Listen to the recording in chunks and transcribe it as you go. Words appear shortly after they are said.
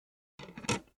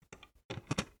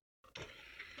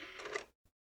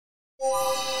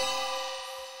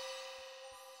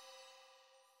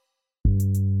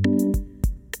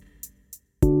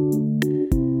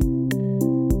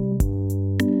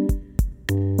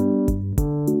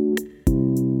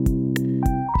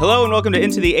Hello and welcome to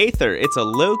Into the Aether. It's a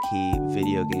low-key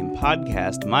video game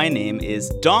podcast. My name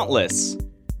is Dauntless.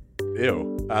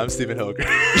 Ew, I'm Stephen Hilger.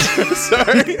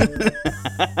 Sorry.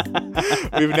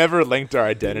 We've never linked our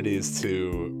identities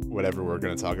to whatever we're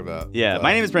going to talk about. Yeah,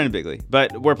 my name is Brendan Bigley,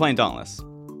 but we're playing Dauntless.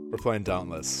 We're playing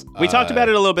Dauntless. We talked about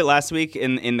it a little bit last week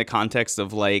in the context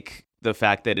of like the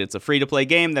fact that it's a free-to-play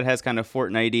game that has kind of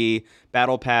Fortnite-y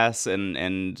battle pass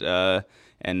and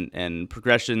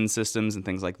progression systems and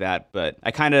things like that. But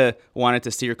I kind of wanted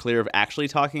to steer clear of actually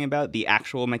talking about the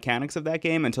actual mechanics of that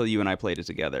game until you and I played it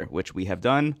together, which we have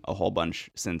done a whole bunch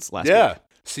since last week. Yeah.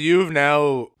 So you've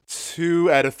now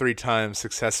 2 out of 3 times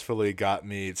successfully got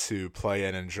me to play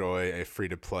and enjoy a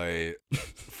free-to-play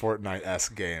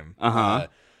Fortnite-esque game. I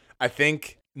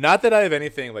think, not that I have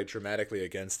anything like dramatically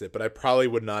against it, but I probably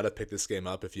would not have picked this game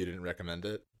up if you didn't recommend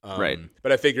it. Right.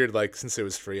 But I figured like since it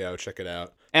was free, I would check it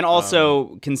out. And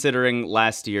also, considering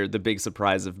last year, the big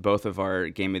surprise of both of our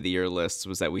Game of the Year lists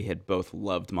was that we had both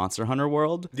loved Monster Hunter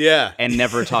World. Yeah. And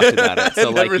never talked about it. So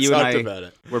like you and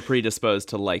I were predisposed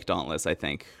to like Dauntless, I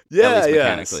think. Yeah, at least yeah.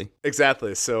 mechanically.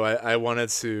 Exactly. So I wanted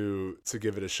to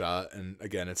give it a shot, and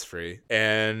again, it's free.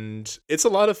 And it's a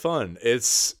lot of fun.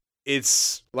 It's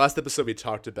last episode we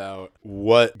talked about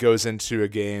what goes into a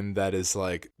game that is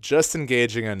like just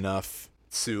engaging enough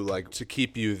to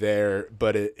keep you there,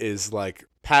 but it is like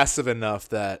passive enough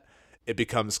that it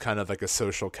becomes kind of like a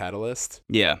social catalyst.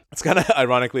 Yeah. It's kind of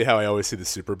ironically how I always see the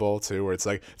Super Bowl too, where it's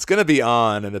like it's going to be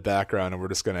on in the background and we're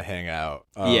just going to hang out.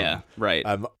 Yeah, right.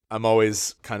 I'm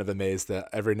always kind of amazed that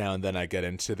every now and then I get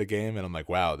into the game and I'm like,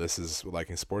 wow, this is what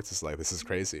liking sports is like. This is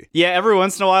crazy. Yeah, every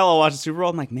once in a while I'll watch a Super Bowl.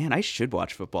 I'm like, man, I should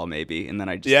watch football maybe. And then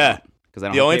I just don't. Because I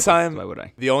don't have cable, so why would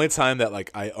I? The only time that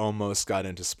like I almost got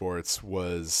into sports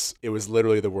was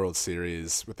literally the World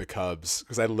Series with the Cubs,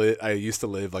 because I used to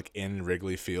live like in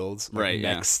Wrigley Field, like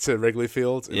next to Wrigley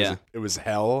Field. It was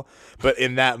hell, but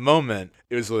in that moment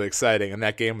it was really exciting, and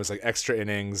that game was like extra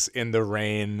innings in the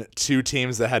rain, 2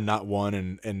 teams that had not won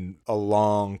in a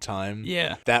long time.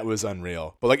 Yeah, that was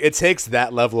unreal. But like it takes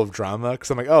that level of drama, because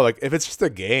I'm like, oh, like if it's just a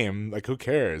game, like who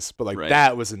cares? But like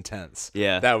that was intense.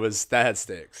 Yeah, that had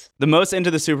stakes. The most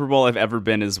into the Super Bowl I've ever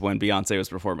been is when Beyonce was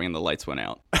performing and the lights went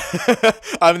out.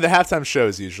 I mean, the halftime show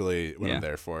is usually what I'm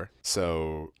there for.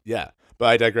 So, yeah. But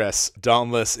I digress.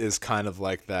 Dauntless is kind of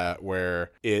like that, where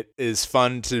it is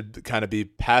fun to kind of be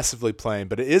passively playing,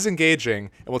 but it is engaging.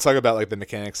 And we'll talk about like the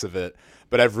mechanics of it.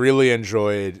 But I've really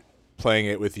enjoyed playing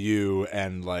it with you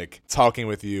and like talking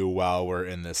with you while we're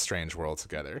in this strange world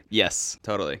together. Yes,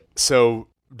 totally. So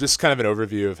just kind of an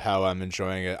overview of how I'm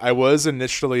enjoying it. I was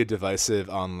initially divisive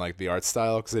on like the art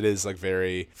style, because it is like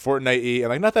very Fortnite-y, and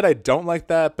like not that I don't like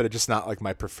that, but it's just not like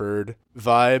my preferred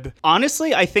vibe.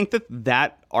 Honestly, I think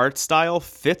that art style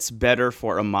fits better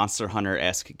for a Monster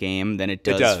Hunter-esque game than it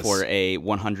does for a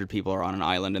 100 people are on an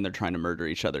island and they're trying to murder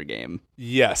each other game.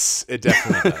 Yes, it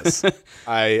definitely does.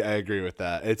 I agree with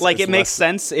that. It's makes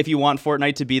sense if you want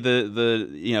Fortnite to be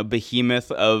the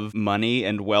behemoth of money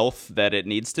and wealth that it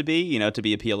needs to be, to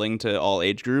be appealing to all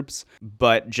age groups.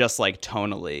 But just like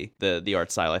tonally, the art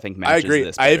style I think matches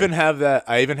this better.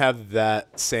 I even have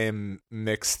that same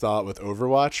mixed thought with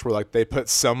Overwatch, where like they put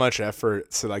so much effort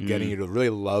to like getting you to really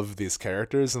love these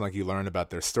characters, and like you learn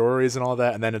about their stories and all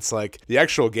that, and then it's like the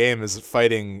actual game is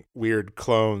fighting weird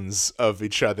clones of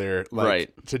each other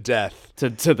to death. To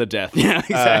the death. Yeah,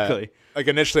 exactly. Like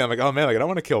initially I'm like, oh man, like I don't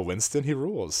want to kill Winston, he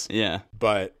rules. Yeah.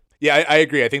 But yeah, I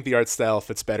agree. I think the art style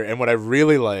fits better. And what I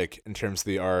really like in terms of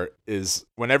the art is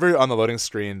whenever on the loading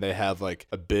screen they have like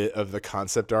a bit of the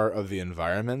concept art of the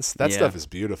environments, that stuff is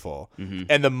beautiful. Mm-hmm.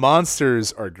 And the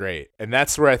monsters are great. And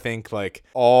that's where I think like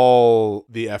all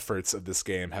the efforts of this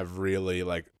game have really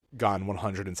like gone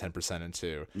 110%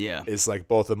 into. Yeah. Is like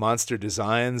both the monster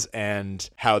designs and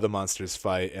how the monsters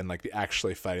fight, and like the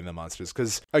actually fighting the monsters.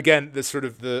 Because again, this sort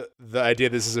of the idea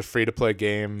this is a free to play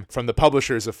game from the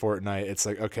publishers of Fortnite, it's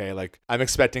like, okay, like I'm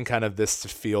expecting kind of this to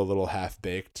feel a little half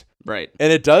baked. Right.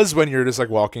 And it does when you're just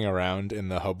like walking around in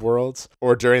the hub worlds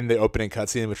or during the opening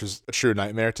cutscene, which was a true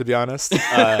nightmare, to be honest.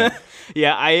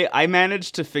 Yeah, I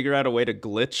managed to figure out a way to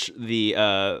glitch the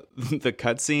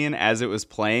cutscene as it was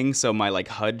playing, so my like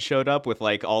HUD showed up with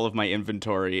like all of my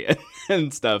inventory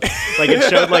and stuff. Like it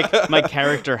showed like my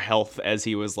character health as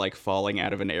he was like falling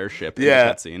out of an airship in the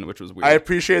cutscene, which was weird. I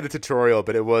appreciate the tutorial,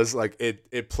 but it was like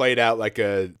it played out like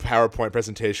a PowerPoint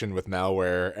presentation with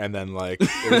malware, and then like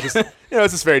it was just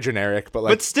it's just very generic,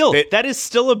 but still, that is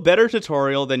still a better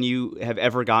tutorial than you have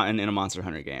ever gotten in a Monster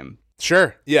Hunter game.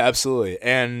 Sure. Yeah, absolutely.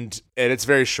 And it's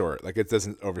very short. Like, it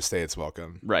doesn't overstay its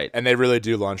welcome. Right. And they really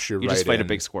do launch you right in. You just fight a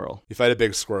big squirrel. You fight a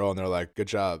big squirrel, and they're like, good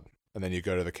job. And then you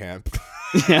go to the camp.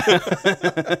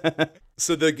 Yeah.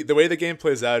 So the way the game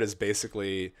plays out is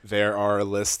basically there are a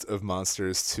list of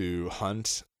monsters to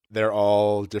hunt. They're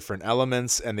all different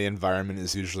elements, and the environment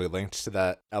is usually linked to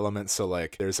that element. So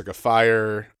like there's like a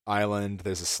fire island,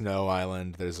 there's a snow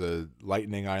island, there's a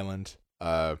lightning island.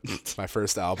 It's my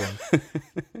first album.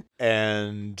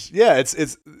 And yeah, it's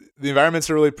the environments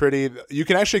are really pretty. You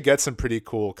can actually get some pretty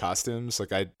cool costumes.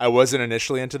 Like I wasn't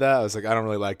initially into that. I was like, I don't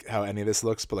really like how any of this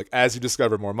looks. But like as you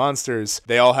discover more monsters,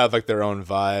 they all have like their own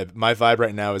vibe. My vibe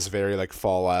right now is very like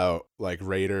Fallout, like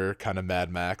Raider, kind of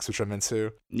Mad Max, which I'm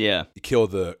into. Yeah. You kill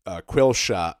the Quill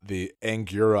Shot, the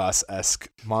Anguirus-esque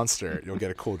monster, you'll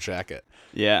get a cool jacket.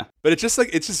 Yeah. But it's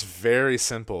just very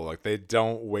simple. Like they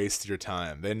don't waste your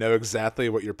time. They know exactly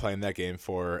what you're playing that game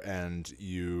for, and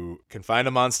you can find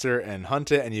a monster and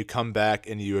hunt it, and you come back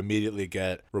and you immediately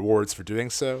get rewards for doing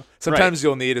so. Sometimes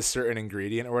you'll need a certain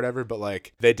ingredient or whatever, but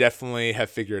like they definitely have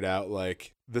figured out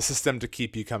like the system to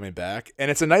keep you coming back. And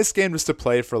it's a nice game just to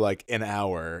play for like an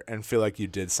hour and feel like you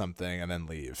did something and then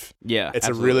leave. Yeah. It's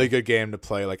absolutely. a really good game to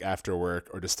play like after work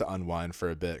or just to unwind for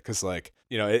a bit, cuz like,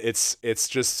 you know, it's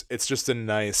just a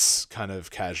nice kind of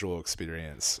casual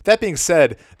experience. That being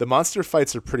said, the monster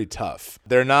fights are pretty tough.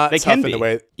 They're not tough in the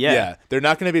way they're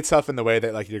not going to be tough in the way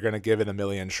that like you're going to give it a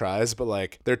million tries, but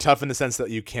like they're tough in the sense that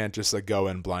you can't just like go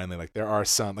in blindly. Like there are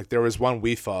some, like there was one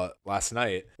we fought last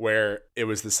night where it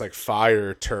was this like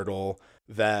fire turtle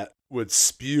that would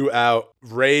spew out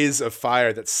rays of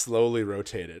fire that slowly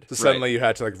rotated. So suddenly you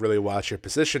had to like really watch your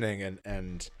positioning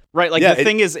and right, like the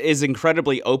thing is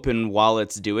incredibly open while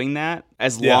it's doing that,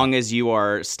 as long as you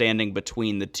are standing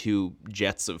between the two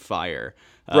jets of fire,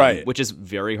 right? Which is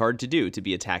very hard to do, to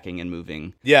be attacking and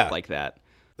moving like that.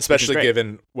 Especially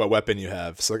given what weapon you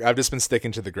have. So like I've just been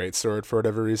sticking to the greatsword for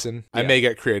whatever reason. I may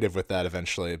get creative with that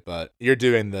eventually, but you're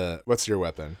doing what's your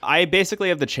weapon? I basically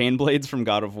have the chain blades from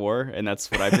God of War, and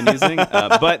that's what I've been using.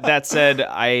 But that said,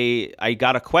 I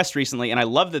got a quest recently, and I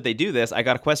love that they do this. I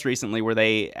got a quest recently where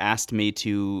they asked me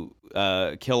to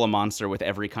kill a monster with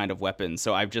every kind of weapon.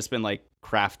 So I've just been like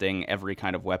crafting every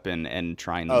kind of weapon and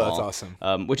trying them all. Oh, that's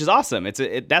awesome. Which is awesome.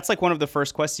 That's like one of the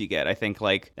first quests you get. I think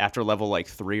like after level like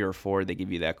 3 or 4, they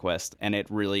give you that quest, and it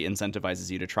really incentivizes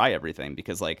you to try everything,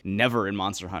 because like never in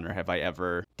Monster Hunter have I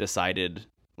ever decided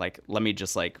like, let me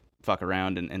just like fuck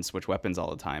around and switch weapons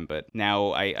all the time. But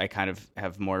now I kind of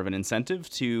have more of an incentive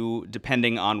to,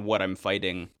 depending on what I'm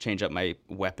fighting, change up my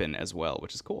weapon as well,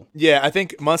 which is cool. Yeah, I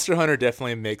think Monster Hunter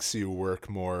definitely makes you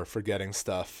work more for getting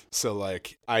stuff. So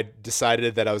like I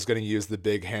decided that I was going to use the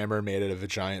big hammer made out of a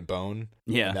giant bone.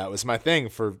 Yeah. And that was my thing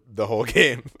for the whole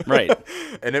game. Right.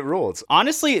 And it ruled.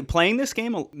 Honestly, playing this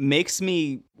game makes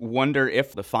me wonder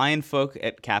if the fine folk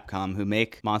at Capcom who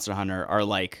make Monster Hunter are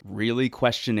like really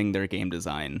questioning their game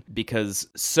design, because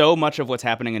so much of what's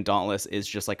happening in Dauntless is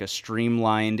just like a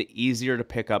streamlined, easier to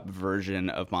pick up version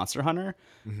of Monster Hunter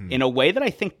in a way that I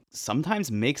think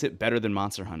sometimes makes it better than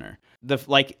Monster Hunter.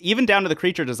 Like even down to the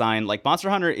creature design, like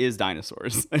Monster Hunter is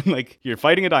dinosaurs. And like you're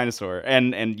fighting a dinosaur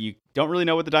and you don't really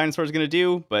know what the dinosaur is going to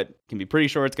do, but can be pretty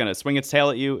sure it's going to swing its tail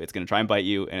at you, it's going to try and bite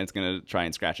you, and it's going to try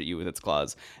and scratch at you with its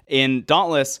claws. In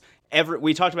Dauntless,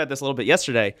 we talked about this a little bit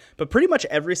yesterday, but pretty much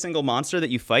every single monster that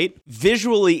you fight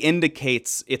visually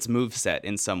indicates its moveset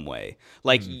in some way.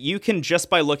 Like you can, just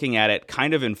by looking at it,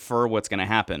 kind of infer what's going to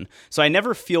happen. So I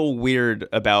never feel weird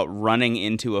about running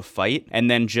into a fight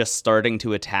and then just starting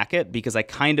to attack it, because I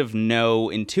kind of know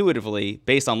intuitively,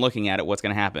 based on looking at it, what's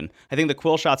going to happen. I think the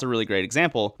Quill Shot's a really great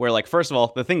example, where like, first of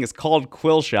all, the thing is called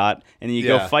Quill Shot, and then you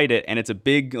go fight it, and it's a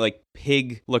big like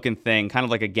pig-looking thing, kind of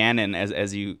like a Ganon,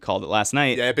 as you called it last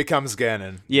night. Yeah, it becomes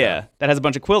Ganon. Yeah, that has a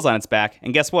bunch of quills on its back,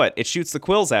 and guess what? It shoots the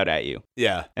quills out at you.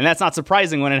 Yeah. And that's not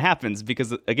surprising when it happens,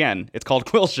 because, again, it's called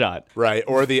Quill Shot. Right,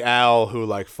 or the owl who,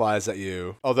 like, flies at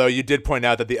you. Although you did point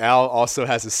out that the owl also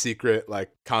has a secret, like,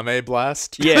 Kame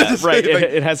Blast. Yeah, right, like,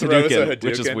 it has Hadouken,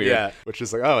 which is weird. Yeah, which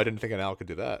is like, oh, I didn't think an owl could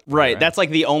do that. Right, that's,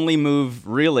 like, the only move,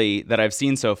 really, that I've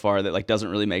seen so far that, like, doesn't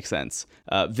really make sense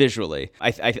visually.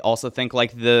 I also think,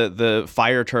 like, the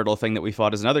fire turtle thing that we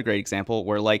fought is another great example,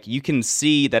 where, like, you can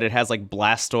see that it has, like,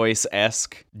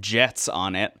 Blastoise-esque jets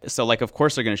on it. So, like, of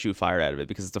course they're going to shoot fire out of it,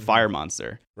 because it's a fire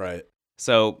monster. Right.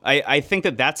 So I think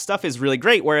that stuff is really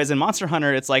great. Whereas in Monster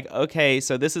Hunter, it's like, okay,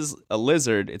 so this is a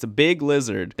lizard. It's a big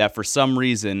lizard that for some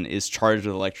reason is charged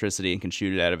with electricity and can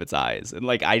shoot it out of its eyes. And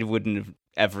like, I wouldn't have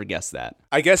ever guessed that.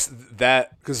 I guess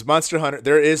that, because Monster Hunter,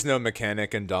 there is no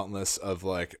mechanic in Dauntless of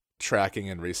like tracking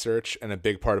and research, and a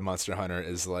big part of Monster Hunter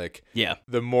is like Yeah.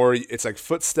 the more it's like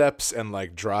footsteps and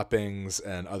like droppings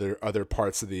and other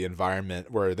parts of the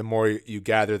environment, where the more you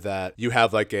gather that, you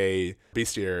have like a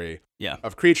bestiary Yeah.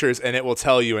 of creatures, and it will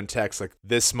tell you in text like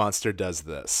this monster does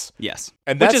this. Yes.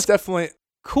 And Which that's is definitely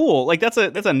cool. Like that's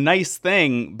a nice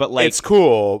thing, but like it's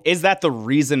cool. is that the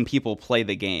reason people play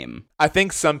the game? I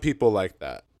think some people like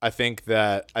that. I think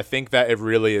that it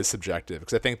really is subjective,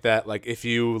 because I think that like if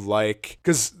you like,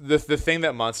 because the thing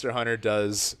that Monster Hunter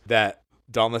does that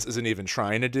Dauntless isn't even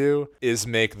trying to do is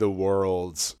make the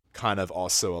worlds kind of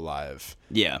also alive.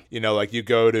 Yeah. You know, like you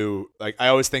go to, like, I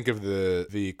always think of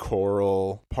the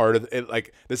coral part of it.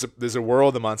 Like there's a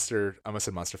world in Monster, I almost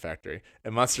said Monster Factory,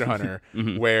 in Monster Hunter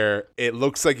where it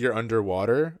looks like you're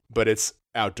underwater, but it's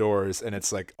outdoors, and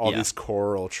it's like all these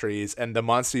coral trees, and the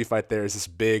monster you fight there is this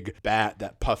big bat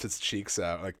that puffs its cheeks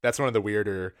out. Like that's one of the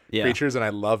weirder creatures, and I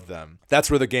love them. That's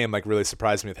where the game like really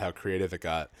surprised me with how creative it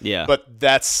got. Yeah. But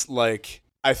that's like,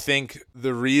 I think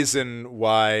the reason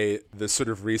why the sort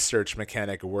of research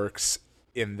mechanic works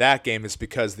in that game is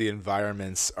because the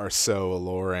environments are so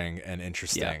alluring and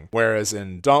interesting. Yeah. Whereas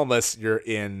in Dauntless, you're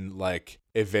in like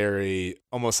a very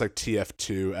almost like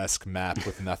TF2-esque map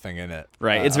with nothing in it.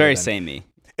 Right. It's very samey.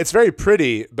 It's very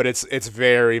pretty, but it's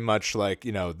very much like,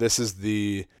 you know, this is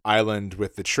the island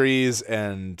with the trees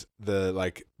and the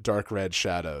like dark red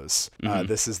shadows.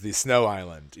 This is the snow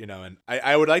island, you know, and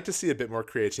I would like to see a bit more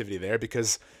creativity there,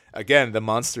 because again, the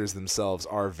monsters themselves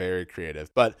are very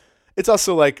creative, but it's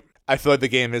also like, I feel like the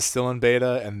game is still in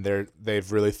beta, and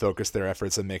they've really focused their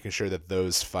efforts on making sure that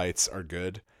those fights are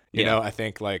good. You know, I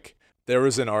think like there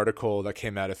was an article that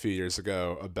came out a few years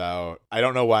ago about, I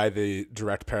don't know why the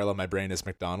direct parallel in my brain is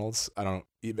McDonald's. I don't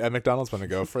eat at McDonald's, when I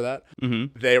go for that.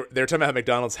 They were talking about how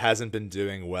McDonald's hasn't been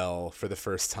doing well for the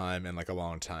first time in like a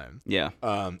long time. Yeah.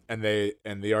 And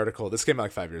the article, this came out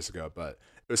like 5 years ago, but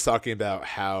it was talking about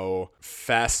how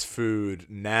fast food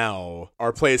now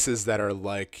are places that are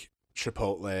like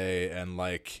Chipotle and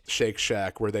like Shake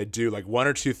Shack, where they do like one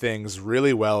or two things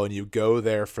really well, and you go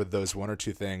there for those one or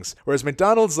two things, whereas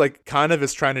McDonald's like kind of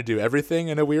is trying to do everything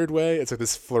in a weird way. It's like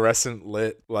this fluorescent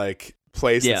lit like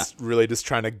place that's really just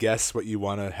trying to guess what you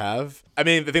want to have. I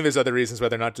mean, I think there's other reasons why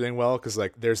they're not doing well, because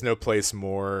like there's no place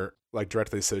more like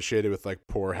directly associated with like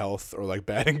poor health or like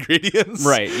bad ingredients.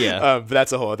 Right. Yeah. But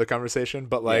that's a whole other conversation.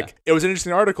 But like it was an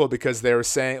interesting article, because they were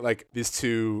saying like these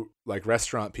two like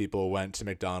restaurant people went to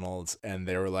McDonald's, and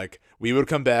they were like, we would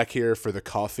come back here for the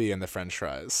coffee and the French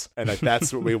fries, and like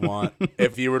that's what we want.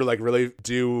 If you were to like really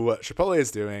do what Chipotle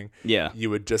is doing, you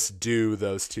would just do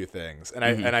those two things. And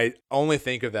I only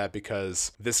think of that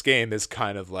because this game is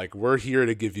kind of like, we're here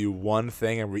to give you one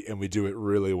thing, and we do it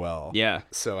really well. Yeah.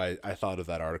 So I thought of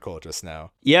that article just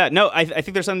now. Yeah, no, I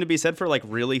think there's something to be said for like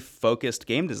really focused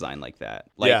game design like that.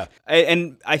 Like,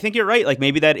 and I think you're right. Like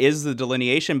maybe that is the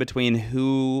delineation between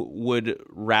who would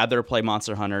rather play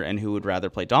Monster Hunter and who would rather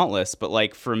play Dauntless. But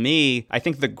like for me, I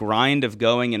think the grind of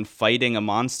going and fighting a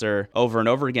monster over and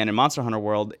over again in Monster Hunter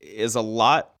World is a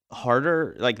lot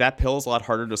harder. Like that pill is a lot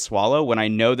harder to swallow when I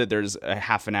know that there's a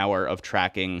half an hour of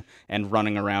tracking and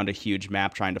running around a huge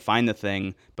map trying to find the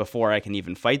thing before I can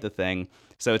even fight the thing.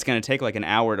 So it's going to take like an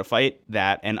hour to fight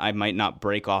that, and I might not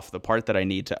break off the part that I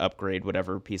need to upgrade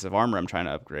whatever piece of armor I'm trying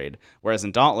to upgrade. Whereas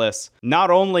in Dauntless,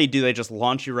 not only do they just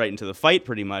launch you right into the fight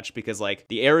pretty much, because like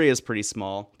the area is pretty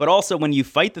small, but also when you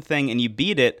fight the thing and you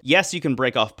beat it, yes, you can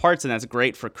break off parts, and that's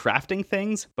great for crafting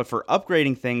things, but for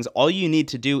upgrading things, all you need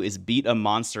to do is beat a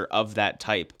monster of that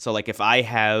type. So like if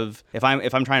I'm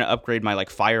trying to upgrade my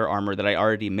like fire armor that I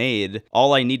already made,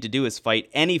 all I need to do is fight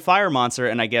any fire monster,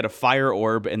 and I get a fire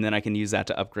orb, and then I can use that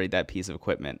to upgrade that piece of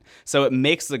equipment. So it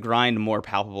makes the grind more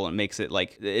palpable, and makes it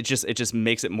like it just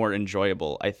makes it more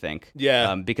enjoyable, I think.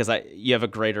 Yeah. Because you have a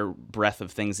greater breadth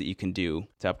of things that you can do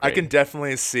to upgrade. I can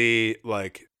definitely see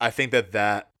like, I think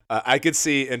that I could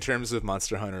see in terms of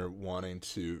Monster Hunter wanting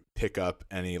to pick up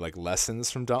any like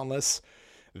lessons from Dauntless,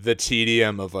 the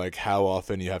tedium of like how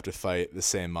often you have to fight the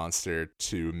same monster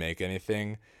to make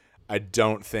anything, I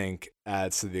don't think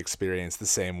adds to the experience the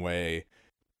same way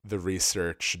the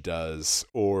research does,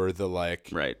 or the like,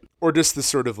 right, or just the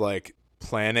sort of like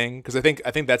planning. Because I think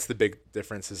that's the big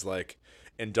difference, is like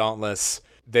in Dauntless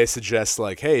they suggest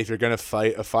like, hey, if you're gonna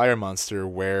fight a fire monster,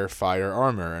 wear fire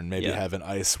armor and maybe have an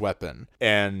ice weapon,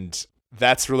 and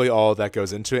that's really all that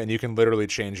goes into it, and you can literally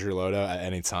change your loadout at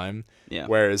any time.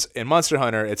 Whereas in Monster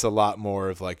Hunter, it's a lot more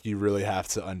of like, you really have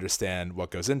to understand what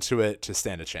goes into it to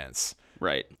stand a chance.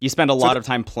 Right. You spend a lot of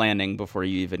time planning before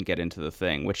you even get into the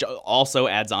thing, which also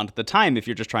adds on to the time if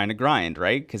you're just trying to grind,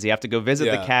 right? Because you have to go visit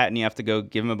the cat, and you have to go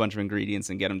give him a bunch of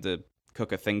ingredients and get him to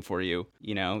cook a thing for you.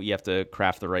 You know, you have to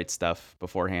craft the right stuff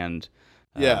beforehand.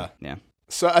 Yeah. Yeah.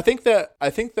 So I think that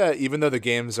even though the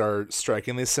games are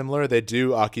strikingly similar, they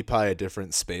do occupy a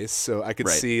different space. So I could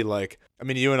see like, I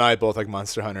mean, you and I both like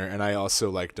Monster Hunter, and I also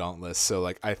like Dauntless. So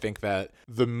like, I think that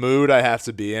the mood I have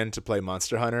to be in to play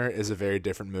Monster Hunter is a very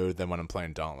different mood than when I'm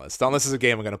playing Dauntless. Dauntless is a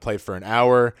game I'm going to play for an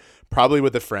hour, probably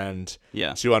with a friend,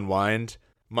 to unwind.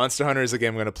 Monster Hunter is a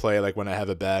game I'm going to play like when I have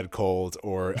a bad cold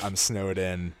or I'm snowed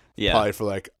in, probably for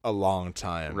like a long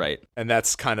time. Right. And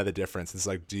that's kind of the difference. It's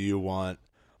like, do you want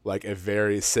like a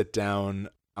very sit down,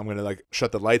 I'm going to like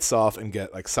shut the lights off and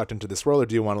get like sucked into this world, or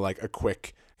do you want to like a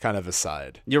quick kind of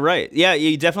aside? You're right. Yeah,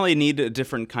 you definitely need a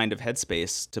different kind of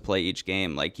headspace to play each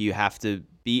game. Like you have to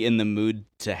be in the mood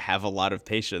to have a lot of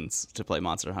patience to play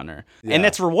Monster Hunter. Yeah. And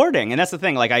that's rewarding. And that's the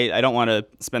thing. Like I don't want to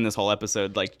spend this whole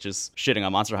episode like just shitting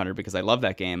on Monster Hunter because I love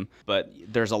that game, but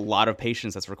there's a lot of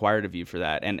patience that's required of you for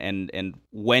that. And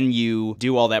when you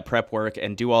do all that prep work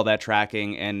and do all that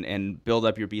tracking and build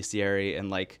up your bestiary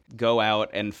and like go out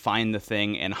and find the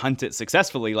thing and hunt it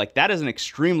successfully, like that is an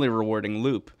extremely rewarding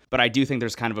loop. But I do think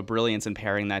there's kind of a brilliance in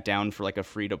paring that down for like a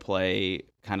free-to-play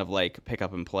kind of like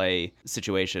pick-up-and-play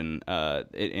situation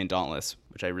in Dauntless,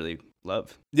 which I really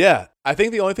love. Yeah, I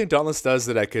think the only thing Dauntless does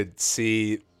that I could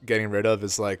see getting rid of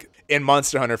is like in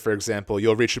Monster Hunter, for example,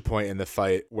 you'll reach a point in the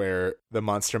fight where the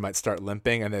monster might start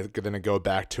limping and then going to go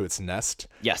back to its nest.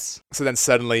 Yes. So then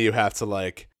suddenly you have to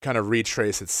like kind of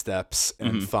retrace its steps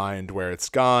and find where it's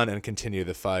gone and continue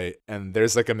the fight. And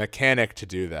there's like a mechanic to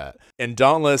do that. In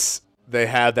Dauntless, they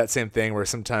have that same thing where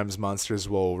sometimes monsters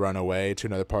will run away to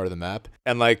another part of the map.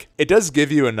 And like, it does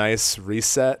give you a nice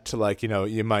reset to like, you know,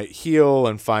 you might heal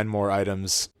and find more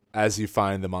items as you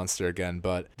find the monster again,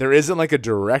 but there isn't like a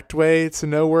direct way to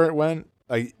know where it went.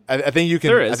 Like, I think you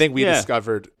can, I think we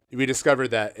discovered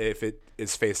that if it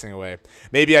is facing away,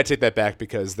 maybe I take that back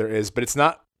because there is, but it's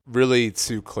not really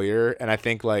too clear. And I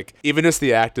think like even just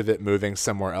the act of it moving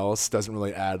somewhere else doesn't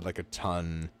really add like a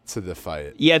ton to the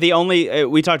fight. Yeah, the only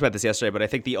we talked about this yesterday, but I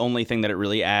think the only thing that it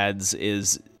really adds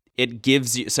is it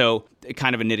gives you, so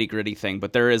kind of a nitty gritty thing,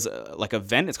 but there is like a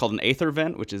vent. It's called an aether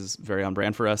vent, which is very on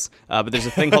brand for us. But there's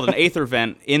a thing called an aether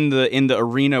vent in the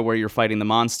arena where you're fighting the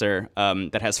monster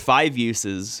that has 5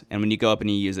 uses. And when you go up and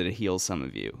you use it, it heals some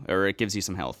of you, or it gives you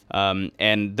some health.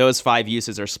 And those 5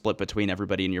 uses are split between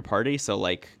everybody in your party. So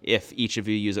like if each of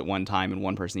you use it one time and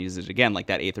one person uses it again, like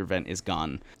that aether vent is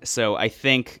gone. So I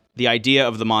think the idea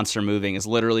of the monster moving is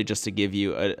literally just to give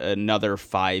you another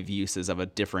 5 uses of a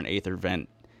different aether vent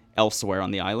elsewhere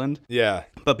on the island. Yeah.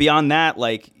 But beyond that,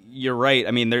 like, you're right.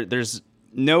 I mean, there's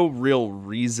no real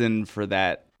reason for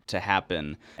that to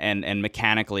happen. And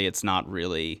mechanically, it's not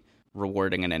really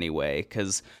rewarding in any way,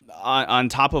 because on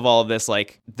top of all of this,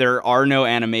 like, there are no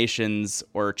animations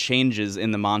or changes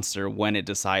in the monster when it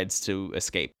decides to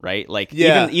escape, right? Like,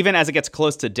 even as it gets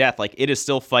close to death, like, it is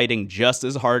still fighting just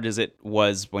as hard as it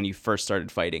was when you first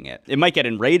started fighting it. It might get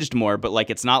enraged more, but like,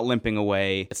 it's not limping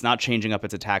away, it's not changing up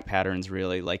its attack patterns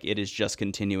really. Like, it is just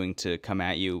continuing to come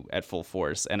at you at full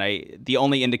force. And the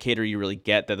only indicator you really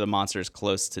get that the monster is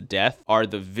close to death are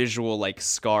the visual like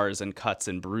scars and cuts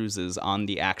and bruises on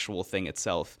the actual thing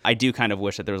itself. I do kind of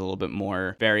wish that there was a little bit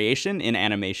more variation in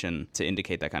animation to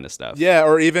indicate that kind of stuff. Yeah,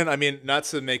 or even, I mean, not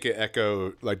to make it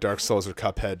echo like Dark Souls or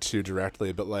Cuphead too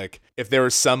directly, but like if there were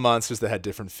some monsters that had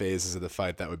different phases of the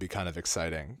fight, that would be kind of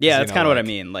exciting. Yeah, that's kind of what I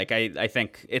mean. Like I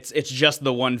think it's just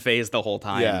the one phase the whole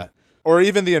time. Yeah. Or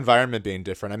even the environment being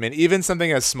different. I mean, even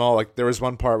something as small, like there was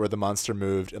one part where the monster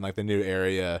moved in like the new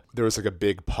area. There was like a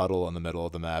big puddle in the middle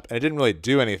of the map. And it didn't really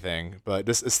do anything, but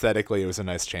just aesthetically, it was a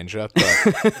nice change up.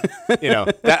 But, you know,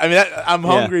 I'm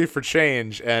hungry for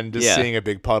change, and just seeing a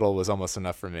big puddle was almost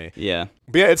enough for me. Yeah.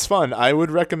 But yeah, it's fun. I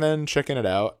would recommend checking it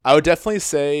out. I would definitely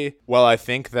say, well, I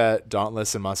think that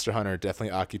Dauntless and Monster Hunter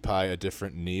definitely occupy a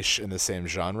different niche in the same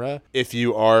genre. If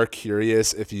you are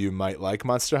curious if you might like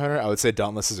Monster Hunter, I would say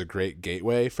Dauntless is a great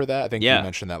gateway for that. I think you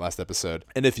mentioned that last episode.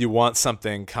 And if you want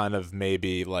something kind of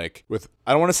maybe like with,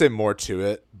 I don't want to say more to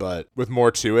it, but with more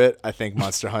to it, I think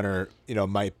Monster Hunter, you know,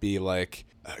 might be like,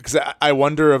 because I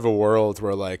wonder of a world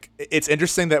where like, it's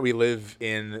interesting that we live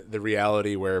in the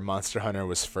reality where Monster Hunter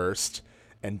was first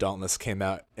and Dauntless came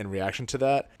out in reaction to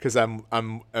that, because I'm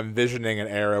envisioning an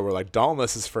era where like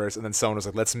Dauntless is first, and then someone was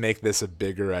like, let's make this a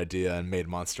bigger idea, and made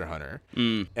Monster Hunter.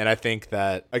 And I think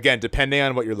that, again, depending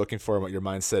on what you're looking for and what your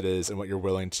mindset is and what you're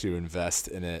willing to invest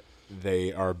in it,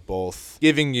 they are both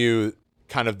giving you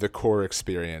kind of the core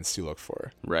experience you look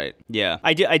for. Right. Yeah.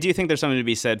 I do think there's something to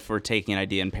be said for taking an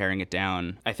idea and paring it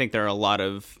down. I think there are a lot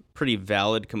of pretty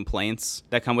valid complaints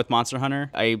that come with Monster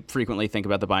Hunter. I frequently think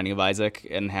about The Binding of Isaac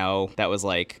and how that was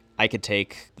like, I could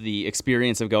take the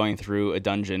experience of going through a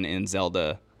dungeon in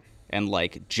Zelda and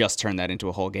like just turn that into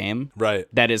a whole game. Right.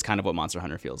 That is kind of what Monster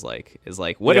Hunter feels like. Is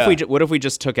like, what if we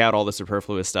just took out all the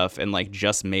superfluous stuff and like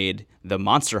just made the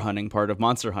monster hunting part of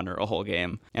Monster Hunter a whole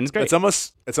game? And it's great. It's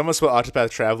almost what Octopath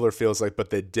Traveler feels like,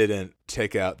 but they didn't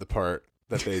take out the part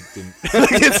that they didn't.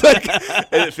 It's like,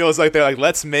 it feels like they're like,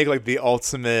 let's make like the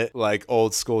ultimate like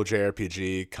old school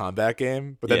JRPG combat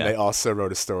game, but then they also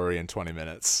wrote a story in 20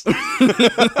 minutes.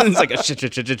 It's like a shit.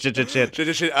 This is due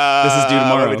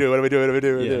tomorrow. What do we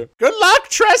do? Good luck,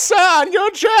 Tressa, on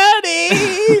your journey.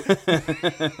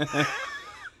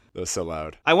 That was so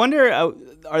loud. I wonder,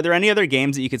 are there any other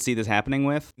games that you could see this happening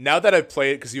with? Now that I've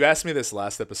played, because you asked me this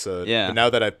last episode, yeah. But now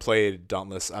that I've played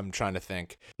Dauntless, I'm trying to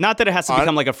think. Not that it has to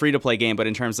become like a free-to-play game, but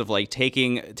in terms of like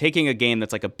taking a game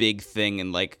that's like a big thing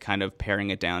and like kind of paring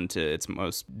it down to its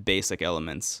most basic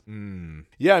elements.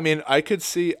 Yeah, I mean, I could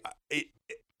see...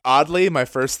 Oddly, my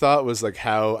first thought was like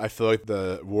how I feel like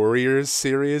the Warriors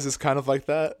series is kind of like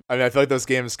that. I mean, I feel like those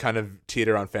games kind of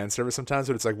teeter on fan service sometimes,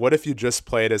 but it's like, what if you just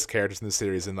played as characters in the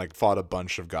series and like fought a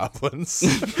bunch of goblins?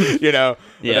 You know?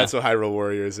 Yeah. That's what Hyrule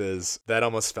Warriors is. That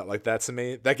almost felt like that to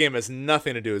me. That game has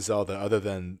nothing to do with Zelda other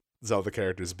than Zelda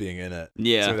characters being in it.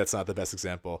 Yeah. So that's not the best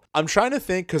example. I'm trying to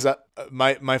think, because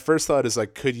my first thought is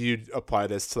like, could you apply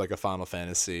this to like a Final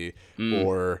Fantasy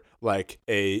or like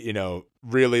a, you know,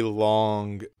 really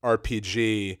long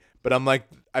RPG? But I'm like,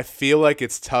 I feel like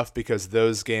it's tough because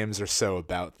those games are so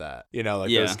about that. You know,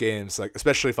 like those games, like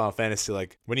especially Final Fantasy,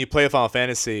 like when you play a Final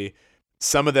Fantasy,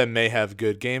 some of them may have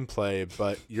good gameplay,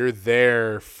 but you're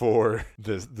there for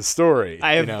the story.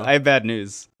 I have bad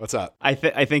news. What's up? I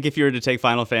think if you were to take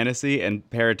Final Fantasy and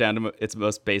pare it down to its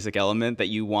most basic element that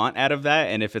you want out of that,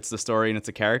 and if it's the story and it's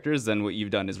the characters, then what you've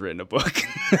done is written a book.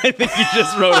 I think you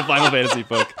just wrote a Final Fantasy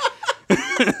book.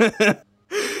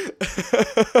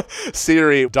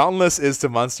 Siri, Dauntless is to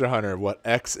Monster Hunter what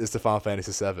X is to Final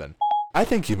Fantasy VII. I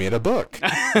think you made a book.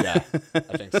 Yeah, I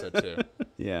think so too.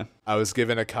 Yeah. I was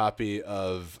given a copy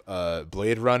of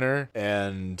Blade Runner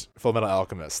and Full Metal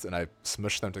Alchemist, and I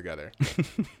smushed them together.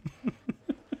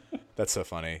 That's so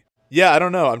funny. Yeah, I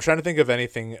don't know. I'm trying to think of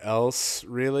anything else,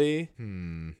 really.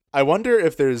 I wonder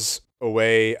if there's a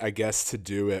way, I guess, to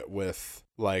do it with,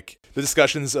 like, the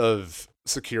discussions of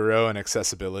Sekiro and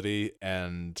accessibility,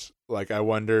 and, like, I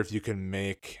wonder if you can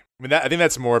make... I mean, I think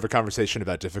that's more of a conversation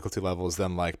about difficulty levels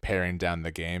than like paring down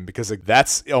the game, because like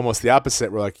that's almost the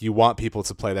opposite, where like you want people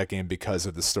to play that game because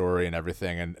of the story and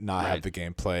everything, and not have the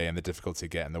gameplay and the difficulty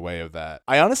get in the way of that.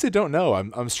 I honestly don't know.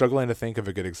 I'm struggling to think of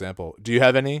a good example. Do you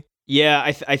have any?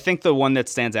 Yeah, I think the one that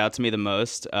stands out to me the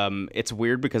most, it's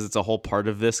weird because it's a whole part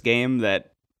of this game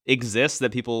that exists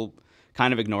that people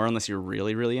kind of ignore unless you're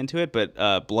really, really into it. But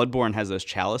Bloodborne has those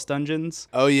chalice dungeons.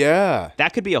 Oh, yeah.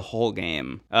 That could be a whole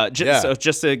game. So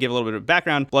just to give a little bit of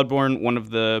background, Bloodborne, one of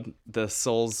the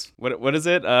Souls... What is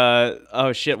it?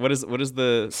 Oh, shit. What is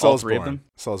the... all three of them?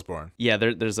 Soulsborne. Yeah,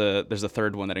 there's a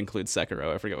third one that includes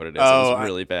Sekiro. I forget what it is. Oh, it's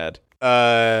really bad.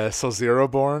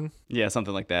 Soulsborne? Yeah,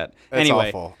 something like that. That's anyway.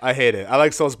 Awful. I hate it. I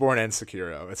like Soulsborne and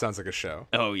Sekiro. It sounds like a show.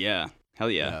 Oh, yeah. Hell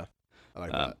yeah. I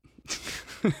like that.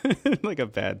 Like a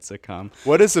bad sitcom.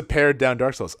 What is a pared down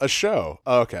Dark Souls? A show.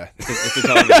 Oh, okay. It's a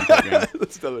television program.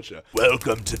 It's a television show.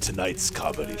 Welcome to tonight's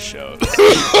comedy show.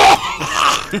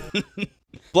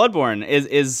 Bloodborne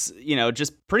is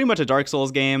just pretty much a Dark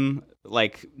Souls game,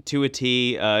 like to a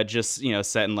T, just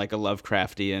set in like a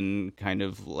Lovecraftian kind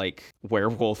of like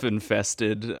werewolf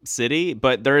infested city.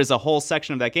 But there is a whole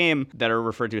section of that game that are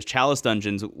referred to as chalice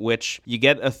dungeons, which you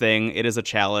get a thing, it is a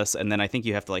chalice, and then I think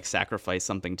you have to like sacrifice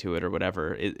something to it or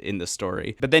whatever in the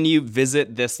story. But then you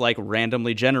visit this like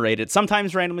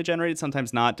sometimes randomly generated,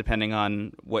 sometimes not, depending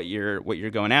on what you're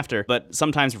going after, but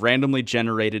sometimes randomly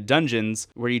generated dungeons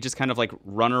where you just kind of like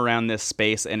run around this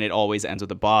space, and it always ends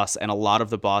with a boss. And a lot of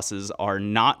the bosses are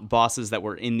not bosses that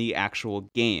were in the actual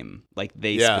game. Like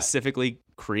they specifically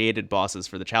created bosses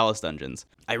for the chalice dungeons.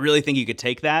 I really think you could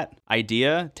take that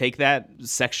idea, take that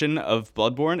section of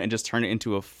Bloodborne, and just turn it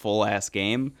into a full ass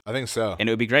game. I think so. And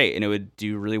it would be great, and it would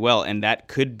do really well. And that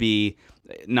could be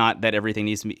not that everything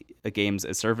needs to be a games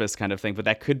as service kind of thing, but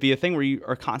that could be a thing where you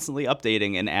are constantly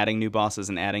updating and adding new bosses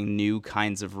and adding new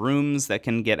kinds of rooms that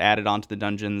can get added onto the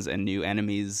dungeons and new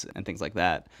enemies and things like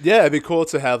that. Yeah, it'd be cool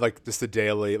to have like just a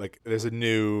daily, like there's a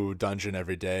new dungeon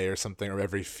every day or something, or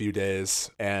every few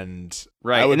days, and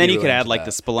right, and then you could add like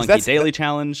the Spelunky daily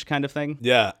challenge kind of thing.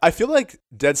 Yeah, I feel like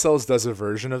Dead Cells does a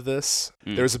version of this.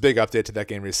 There was a big update to that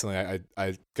game recently.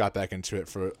 I got back into it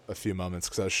for a few moments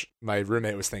because my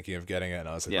roommate was thinking of getting it, and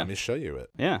I was like, let me show you it.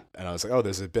 Yeah, and I was like, oh,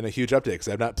 there's been a huge update because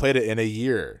I've not played it in a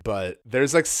year, but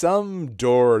there's like some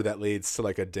door that leads to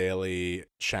like a daily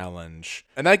challenge,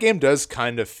 and that game does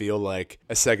kind of feel like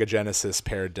a Sega Genesis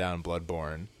pared down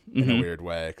Bloodborne. In a weird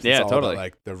way. Yeah, it's all totally. about,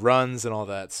 like the runs and all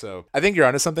that. So I think you're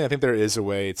onto something. I think there is a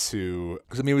way to,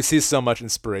 because I mean, we see so much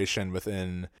inspiration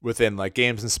within like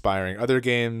games inspiring other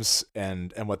games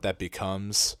and what that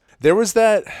becomes. There was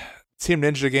that Team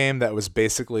Ninja game that was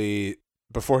basically,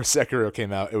 before Sekiro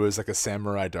came out, it was like a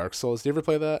samurai Dark Souls. Did you ever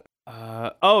play that?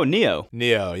 Neo.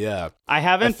 Neo, yeah. I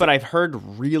haven't, but I've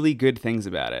heard really good things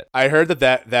about it. I heard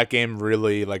that game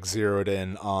really like zeroed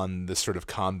in on the sort of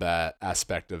combat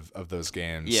aspect of those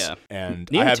games. Yeah. And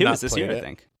Neo I have 2 not is this played year, it. I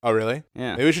think. Oh, really?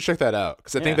 Yeah. Maybe we should check that out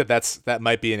because I think Yeah. that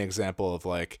might be an example of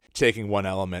like taking one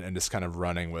element and just kind of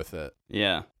running with it.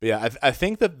 Yeah. But yeah, I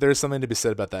think that there's something to be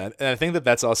said about that. And I think that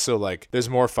that's also like there's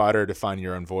more fodder to find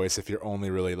your own voice if you're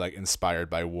only really like inspired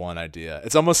by one idea.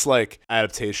 It's almost like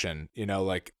adaptation,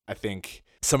 like I think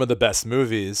some of the best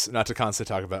movies, not to constantly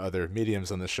talk about other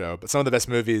mediums on the show, but some of the best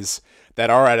movies that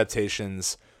are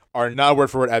adaptations are not a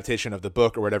word-for-word adaptation of the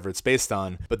book or whatever it's based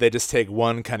on, but they just take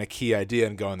one kind of key idea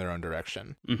and go in their own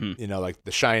direction. Mm-hmm. Like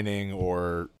The Shining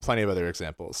or plenty of other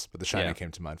examples, but The Shining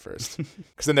came to mind first.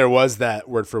 Because then there was that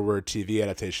word-for-word TV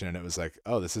adaptation, and it was like,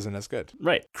 oh, this isn't as good.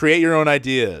 Right. Create your own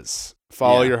ideas.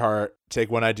 Follow your heart.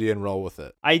 Take one idea and roll with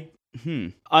it.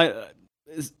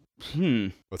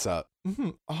 What's up?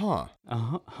 I'm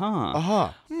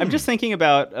just thinking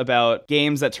about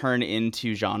games that turn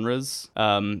into genres.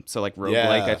 So like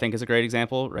roguelike, I think, is a great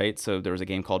example, right? So there was a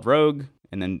game called Rogue,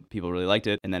 and then people really liked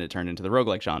it, and then it turned into the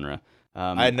roguelike genre.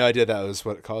 I had no idea that was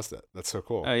what caused it. That's so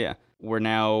cool. Oh yeah. We're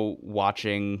now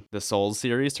watching the Souls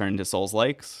series turn into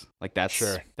Souls-likes. Like that's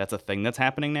a thing that's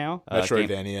happening now.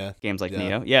 Metroidvania. Games like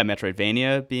Neo. Yeah,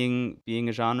 Metroidvania being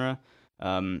a genre.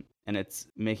 And it's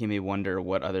making me wonder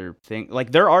what other thing,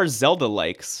 like there are Zelda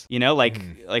likes,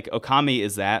 like Okami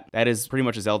is that is pretty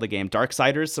much a Zelda game.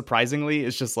 Darksiders, surprisingly,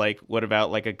 is just like, what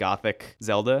about like a gothic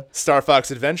Zelda? Star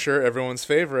Fox Adventure, everyone's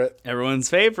favorite.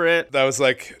 That was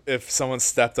like if someone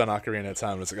stepped on Ocarina of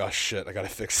Time, it was like, oh shit, I gotta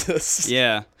fix this.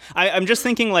 Yeah, I'm just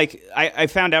thinking like I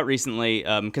found out recently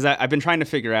because I've been trying to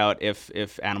figure out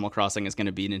if Animal Crossing is going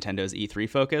to be Nintendo's E3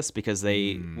 focus because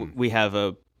we have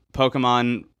a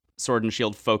Pokemon Sword and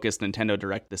Shield focused Nintendo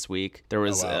Direct this week. There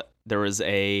was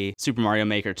a Super Mario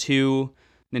Maker 2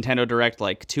 Nintendo Direct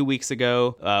like 2 weeks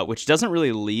ago, which doesn't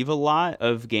really leave a lot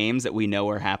of games that we know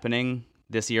are happening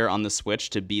this year on the Switch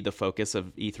to be the focus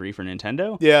of E3 for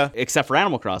Nintendo. Yeah. Except for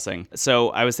Animal Crossing.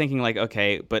 So I was thinking like,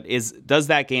 okay, but does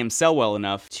that game sell well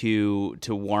enough to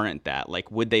warrant that?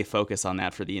 Like, would they focus on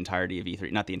that for the entirety of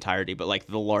E3? Not the entirety, but like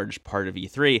the large part of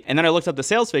E3. And then I looked up the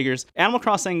sales figures. Animal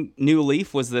Crossing New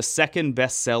Leaf was the second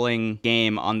best-selling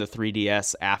game on the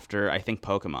 3DS after, I think,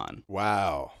 Pokemon.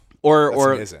 Wow.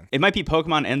 Or amazing. It might be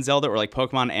Pokemon and Zelda, or like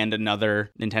Pokemon and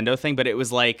another Nintendo thing, but it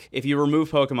was like, if you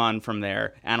remove Pokemon from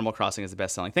there, Animal Crossing is the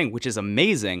best-selling thing, which is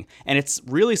amazing. And it's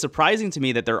really surprising to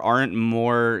me that there aren't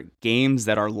more games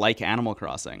that are like Animal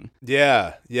Crossing.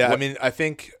 Yeah. I mean,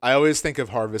 I always think of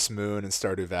Harvest Moon and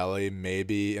Stardew Valley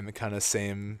maybe in the kind of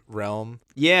same realm.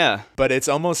 Yeah. But it's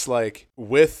almost like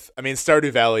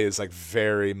Stardew Valley is like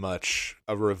very much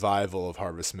a revival of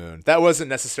Harvest Moon. That wasn't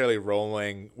necessarily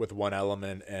rolling with one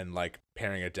element and like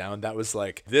paring it down. That was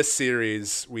like, this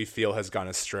series we feel has gone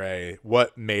astray.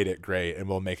 What made it great? And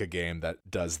we'll make a game that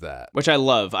does that. Which I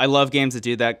love. I love games that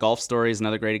do that. Golf Story is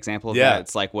another great example of that.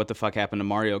 It's like, what the fuck happened to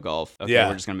Mario Golf? Okay,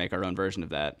 we're just going to make our own version of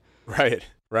that. Right.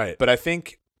 But I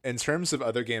think in terms of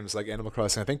other games like Animal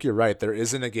Crossing, I think you're right. There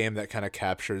isn't a game that kind of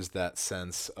captures that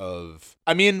sense of,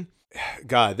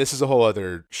 God, this is a whole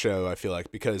other show, I feel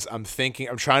like, because I'm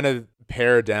trying to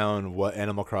pare down what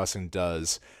Animal Crossing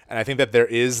does And I think that there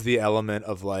is the element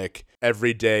of like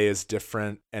every day is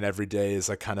different and every day is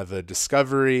like kind of a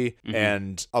discovery,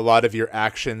 and a lot of your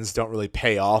actions don't really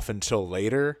pay off until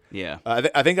later. Yeah.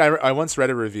 I think I once read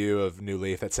a review of New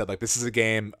Leaf that said like this is a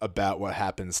game about what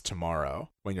happens tomorrow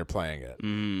when you're playing it,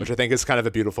 which I think is kind of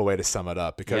a beautiful way to sum it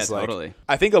up, because Yeah, like totally.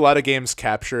 I think a lot of games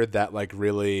capture that like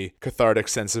really cathartic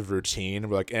sense of routine.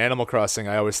 Where, like in Animal Crossing,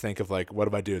 I always think of like, what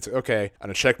do I do? It's like, okay, I'm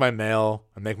gonna check my mail,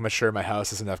 I'm making sure my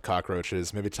house doesn't have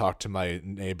cockroaches, maybe talk to my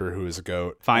neighbor who is a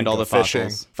goat, Find all go the fishing,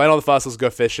 fossils. find all the fossils, go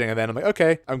fishing, and then I'm like,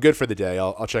 okay, I'm good for the day.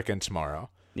 I'll check in tomorrow.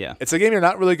 Yeah. It's a game you're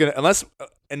not really gonna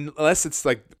unless it's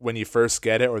like when you first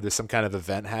get it or there's some kind of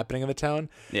event happening in the town.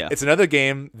 Yeah. It's another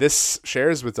game, this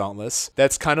shares with Dauntless,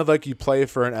 that's kind of like you play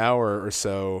for an hour or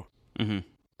so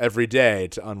every day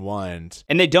to unwind.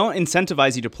 And they don't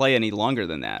incentivize you to play any longer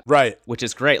than that. Right. Which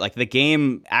is great. Like the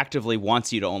game actively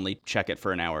wants you to only check it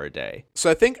for an hour a day.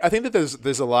 So I think that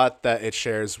there's a lot that it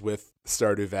shares with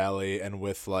Stardew Valley and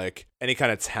with like any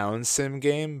kind of town sim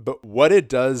game, but what it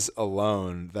does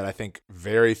alone that I think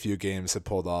very few games have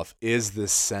pulled off is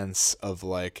this sense of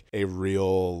like a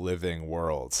real living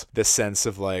world. This sense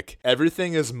of like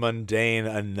everything is mundane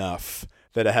enough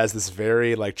that it has this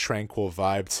very like tranquil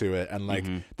vibe to it, and like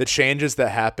the changes that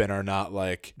happen are not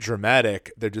like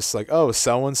dramatic. They're just like, oh,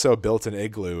 so and so built an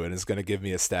igloo and is going to give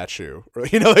me a statue, or,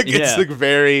 you know, like it's like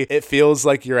very, it feels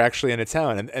like you're actually in a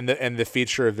town, and the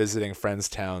feature of visiting friends'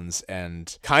 towns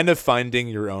and kind of finding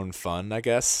your own fun, I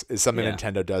guess, is something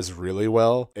Nintendo does really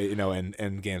well, you know,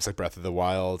 in games like Breath of the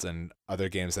Wild and other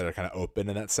games that are kind of open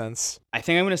in that sense. I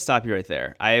think I'm going to stop you right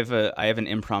there. I have an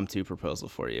impromptu proposal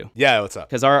for you. Yeah, what's up?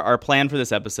 Because our plan for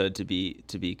this episode, to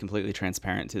be completely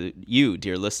transparent to you,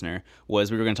 dear listener,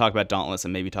 was we were going to talk about Dauntless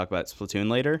and maybe talk about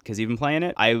Splatoon later, because you've been playing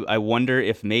it. I wonder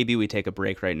if maybe we take a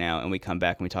break right now and we come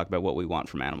back and we talk about what we want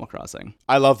from Animal Crossing.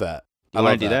 I love that. You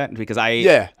want to do that? Because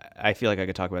I feel like I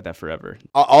could talk about that forever.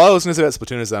 All I was going to say about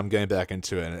Splatoon is that I'm getting back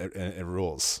into it, and it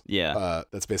rules. Yeah.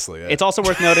 That's basically it. It's also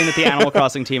worth noting that the Animal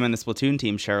Crossing team and the Splatoon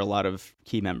team share a lot of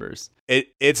key members.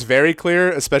 It's very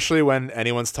clear, especially when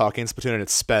anyone's talking Splatoon and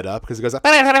it's sped up, because it goes like,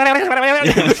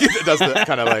 it does the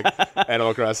kind of like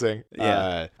Animal Crossing.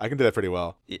 Yeah. I can do that pretty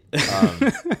well.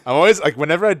 I'm always like,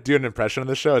 whenever I do an impression on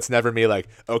the show, it's never me like,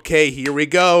 okay, here we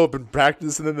go. Been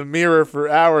practicing in the mirror for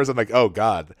hours. I'm like, oh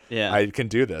God, I can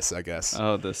do this, I guess.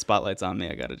 Oh, the spotlight's on me.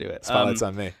 I got to do it. Spotlight's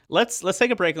on me. Let's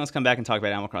take a break and let's come back and talk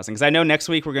about Animal Crossing, because I know next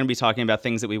week we're going to be talking about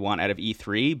things that we want out of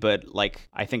E3, but like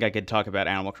I think I could talk about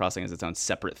Animal Crossing as its own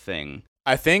separate thing.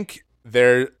 I think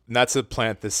not to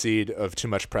plant the seed of too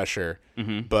much pressure,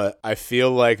 but I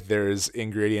feel like there's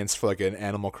ingredients for like an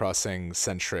Animal Crossing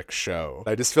centric show.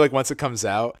 I just feel like once it comes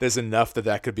out, there's enough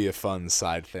that could be a fun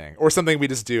side thing, or something we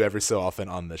just do every so often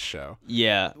on this show.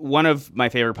 Yeah. One of my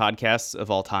favorite podcasts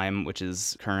of all time, which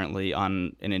is currently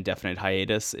on an indefinite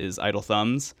hiatus, is Idle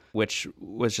Thumbs, which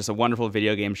was just a wonderful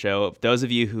video game show. Those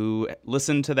of you who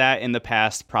listened to that in the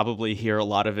past probably hear a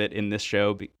lot of it in this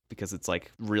show because it's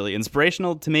like really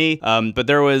inspirational to me. But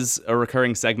there was a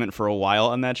recurring segment for a while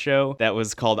on that show that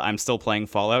was called I'm Still Playing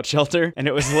Fallout Shelter. And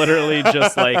it was literally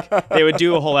just like, they would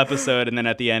do a whole episode, and then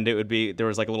at the end it would be, there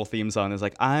was like a little theme song. It was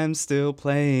like, I'm still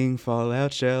playing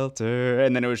Fallout Shelter.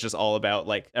 And then it was just all about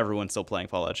like everyone still playing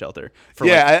Fallout Shelter for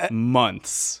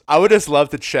months. I would just love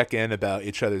to check in about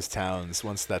each other's towns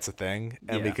once that's a thing.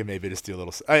 And we can maybe just do a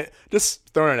little,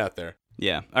 just throwing it out there.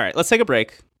 Yeah. All right, let's take a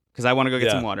break because I want to go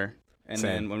get some water. And Same.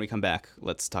 then when we come back,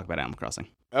 let's talk about Animal Crossing.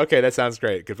 Okay, that sounds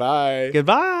great. Goodbye.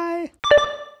 Goodbye.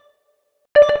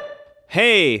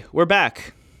 Hey, we're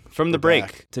back from the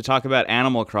break to talk about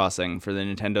Animal Crossing for the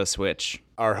Nintendo Switch.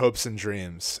 Our hopes and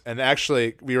dreams. And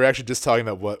actually, we were actually just talking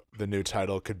about what the new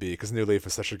title could be, because New Leaf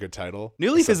is such a good title.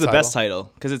 New Leaf is the best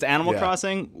title, because it's Animal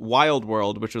Crossing, Wild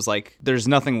World, which was like, there's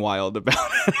nothing wild about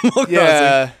Animal Crossing.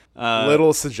 Yeah.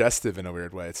 Little suggestive in a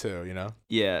weird way too, you know?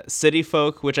 Yeah. City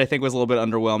Folk, which I think was a little bit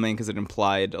underwhelming because it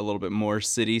implied a little bit more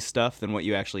city stuff than what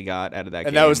you actually got out of that game.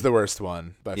 And that was the worst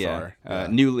one by far.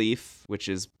 New Leaf, which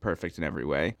is perfect in every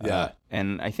way. Yeah.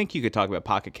 And I think you could talk about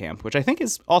Pocket Camp, which I think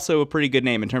is also a pretty good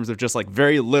name in terms of just like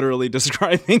very literally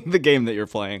describing the game that you're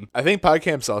playing. I think Pocket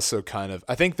Camp's also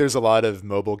I think there's a lot of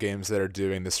mobile games that are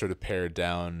doing this sort of pared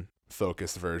down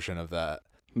focused version of that.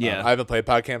 Yeah. I haven't played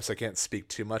PodCamp, so I can't speak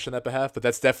too much on that behalf, but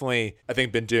that's definitely, I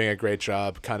think, been doing a great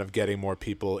job kind of getting more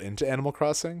people into Animal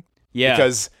Crossing. Yeah.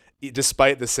 Because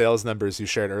despite the sales numbers you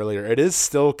shared earlier, it is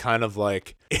still kind of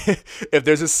like if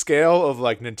there's a scale of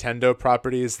like Nintendo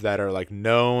properties that are like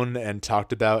known and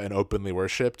talked about and openly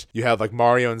worshipped, you have like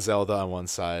Mario and Zelda on one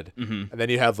side, and then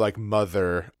you have like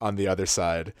Mother on the other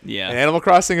side. Yeah. And Animal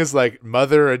Crossing is like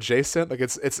Mother adjacent. Like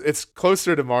it's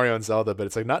closer to Mario and Zelda, but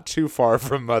it's like not too far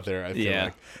from Mother. I feel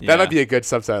like that might be a good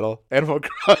subtitle. Animal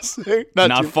Crossing,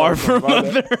 not too far from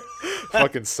Mother.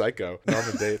 Fucking psycho.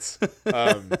 Norman Bates.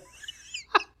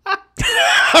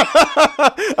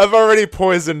 I've already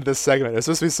poisoned this segment. It's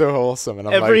supposed to be so wholesome, and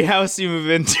I'm every house you move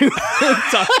into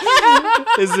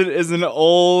is an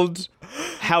old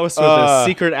house with a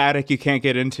secret attic you can't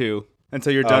get into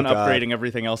until you're done upgrading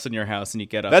everything else in your house, and you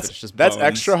get up. It's just bones. That's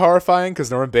extra horrifying because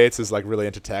Norman Bates is like really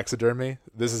into taxidermy.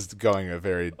 This is going a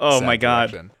very sad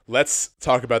direction. Let's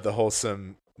talk about the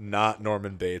wholesome, not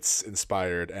Norman Bates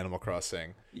inspired Animal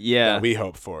Crossing. Yeah, that we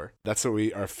hope for. That's what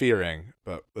we are fearing,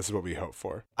 but this is what we hope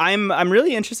for. I'm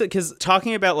really interested because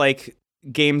talking about like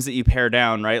games that you pare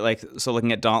down, right? Like, so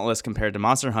looking at Dauntless compared to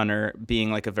Monster Hunter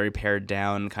being like a very pared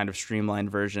down kind of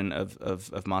streamlined version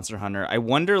of Monster Hunter, I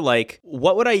wonder like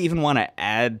what would I even want to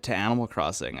add to Animal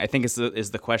Crossing? I think is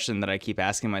the question that I keep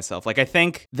asking myself. Like, I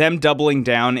think them doubling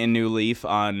down in New Leaf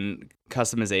on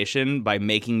customization by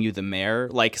making you the mayor,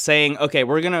 like saying, okay,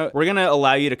 we're gonna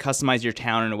allow you to customize your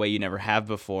town in a way you never have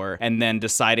before, and then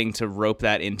deciding to rope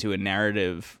that into a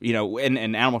narrative, you know, and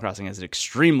Animal Crossing has an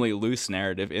extremely loose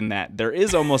narrative in that there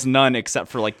is almost none except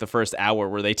for like the first hour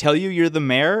where they tell you you're the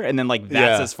mayor, and then like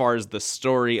that's as far as the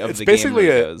story of the game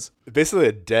goes. Basically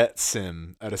a debt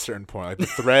sim at a certain point. Like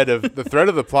the thread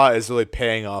of the plot is really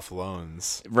paying off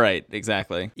loans. Right,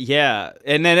 exactly. Yeah.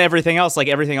 And then everything else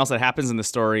that happens in the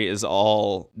story is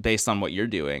all based on what you're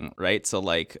doing, right? So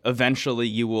like eventually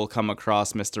you will come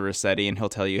across Mr. Rossetti and he'll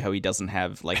tell you how he doesn't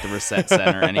have like the Reset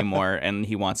Center anymore and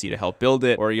he wants you to help build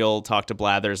it. Or you'll talk to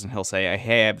Blathers and he'll say,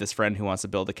 hey, I have this friend who wants to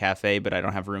build a cafe, but I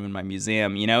don't have room in my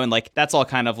museum, you know? And like that's all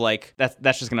kind of like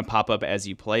that's just gonna pop up as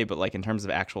you play, but like in terms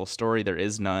of actual story, there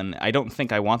is none. I don't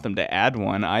think I want them to add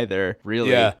one either, really.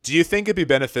 Yeah. Do you think it'd be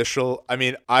beneficial? I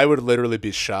mean, I would literally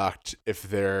be shocked if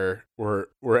there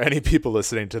were any people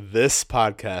listening to this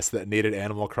podcast that needed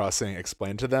Animal Crossing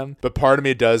explained to them. But part of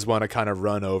me does want to kind of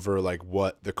run over like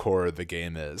what the core of the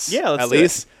game is. Yeah, at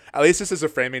least this is a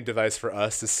framing device for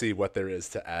us to see what there is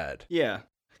to add. Yeah.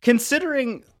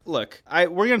 Considering, look, we're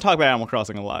going to talk about Animal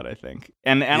Crossing a lot, I think.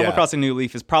 And Animal Crossing New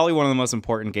Leaf is probably one of the most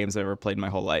important games I've ever played in my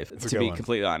whole life, to be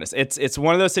completely honest. It's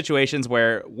one of those situations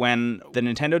where when the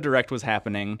Nintendo Direct was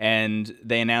happening and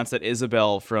they announced that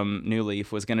Isabelle from New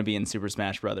Leaf was going to be in Super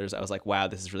Smash Brothers, I was like, wow,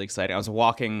 this is really exciting. I was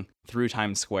walking through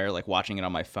Times Square, like watching it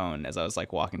on my phone as I was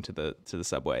like walking to the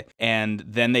subway. And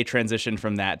then they transitioned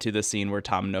from that to the scene where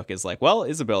Tom Nook is like, well,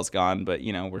 Isabelle's gone, but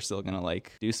you know, we're still going to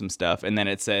like do some stuff. And then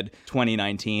it said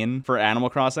 2019 for Animal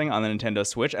Crossing on the Nintendo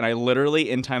Switch. And I literally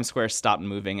in Times Square stopped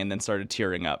moving and then started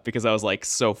tearing up because I was like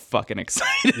so fucking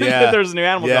excited that there's a new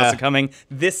Animal Crossing coming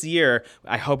this year.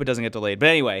 I hope it doesn't get delayed. But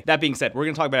anyway, that being said, we're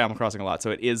going to talk about Animal Crossing a lot.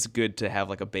 So it is good to have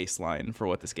like a baseline for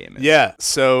what this game is. Yeah.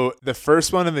 So the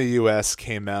first one in the US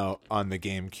came out on the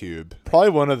GameCube. Probably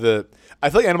one of the, I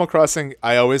feel like Animal Crossing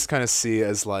I always kind of see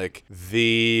as like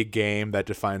the game that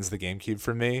defines the GameCube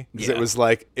for me. Because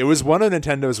it was one of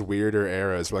Nintendo's weirder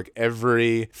eras where like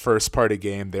every first party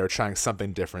game they were trying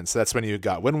something different. So that's when you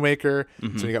got Wind Waker, so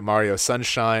when you got Mario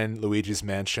Sunshine, Luigi's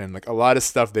Mansion, like a lot of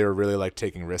stuff they were really like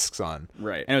taking risks on.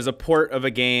 Right. And it was a port of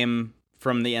a game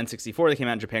from the N64 that came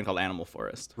out in Japan called Animal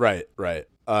Forest. Right.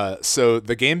 So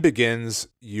the game begins,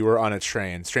 you are on a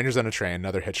train, Strangers on a Train,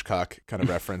 another Hitchcock kind of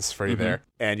reference for you there.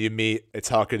 And you meet a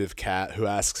talkative cat who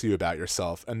asks you about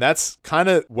yourself. And that's kind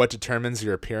of what determines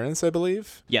your appearance, I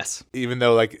believe. Yes. Even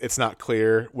though like it's not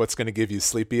clear what's going to give you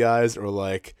sleepy eyes or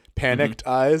like panicked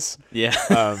eyes.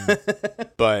 Yeah.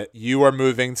 But you are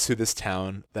moving to this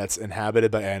town that's inhabited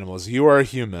by animals. You are a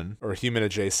human, or human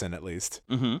adjacent at least.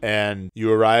 And you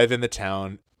arrive in the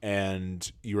town and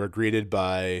you are greeted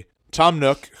by Tom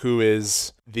Nook, who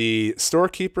is the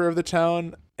storekeeper of the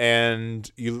town,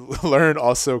 and you learn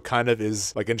also kind of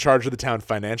is like in charge of the town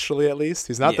financially, at least.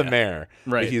 He's not the mayor,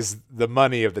 right? But he's the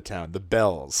money of the town, the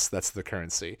bells. That's the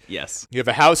currency. Yes. You have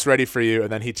a house ready for you,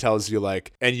 and then he tells you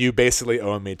like, and you basically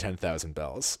owe me 10,000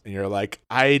 bells, and you're like,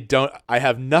 I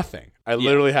have nothing. I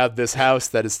literally have this house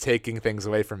that is taking things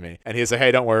away from me. And he's like,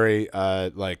 hey, don't worry.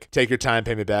 Like, take your time,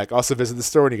 pay me back. Also visit the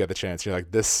store when you get the chance. You're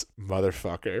like, this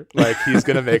motherfucker. Like, he's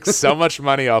going to make so much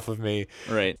money off of me.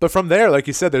 Right. But from there, like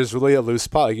you said, there's really a loose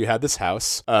pot. Like, you had this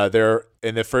house.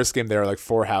 In the first game, there are like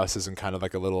 4 houses and kind of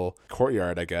like a little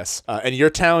courtyard, I guess. And your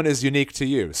town is unique to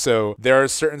you. So there are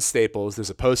certain staples.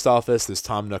 There's a post office. There's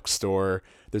Tom Nook's store.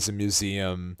 There's a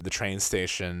museum, the train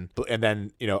station. And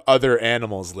then, other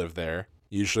animals live there.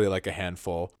 Usually like a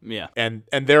handful. Yeah. And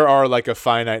there are like a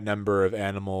finite number of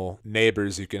animal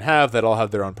neighbors you can have that all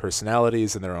have their own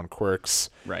personalities and their own quirks.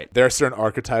 Right. There are certain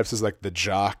archetypes as like the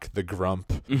jock, the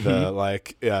grump, the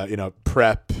like,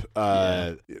 prep.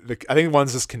 I think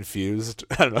one's just confused.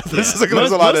 I don't know. This is like,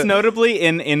 there's a lot most notably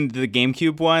in the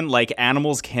GameCube one, like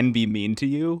animals can be mean to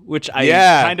you, which I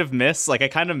kind of miss. Like I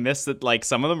kind of miss that like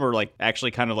some of them are like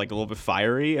actually kind of like a little bit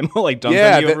fiery and will like dump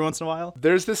on you every once in a while.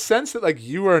 There's this sense that like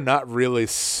you are not really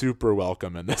super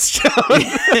welcome in this town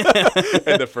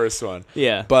in the first one.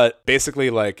 Yeah. But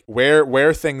basically like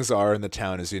where things are in the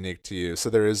town is unique to you. So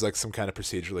there is like some kind of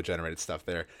procedurally generated stuff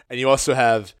there. And you also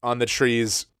have on the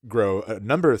trees grow a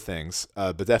number of things,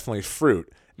 but definitely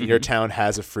fruit. Your town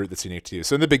has a fruit that's unique to you.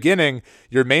 So in the beginning,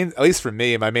 at least for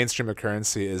me, my mainstream of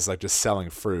currency is like just selling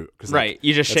fruit. Right.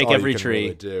 You just shake every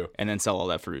tree really and then sell all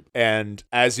that fruit. And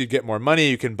as you get more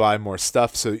money, you can buy more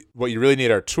stuff. So what you really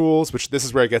need are tools, which this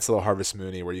is where it gets a little Harvest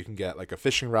Moony, where you can get like a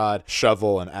fishing rod,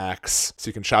 shovel, and axe. So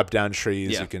you can chop down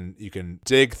trees. Yeah. You can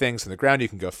dig things in the ground. You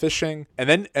can go fishing. And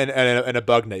then and a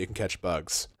bug net, you can catch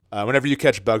bugs. Whenever you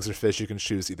catch bugs or fish, you can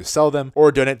choose to either sell them or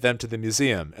donate them to the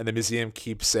museum. And the museum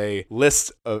keeps a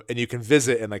list and you can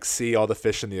visit and like see all the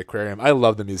fish in the aquarium. I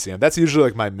love the museum. That's usually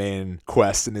like my main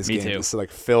quest in these games is to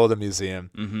like fill the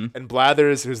museum. And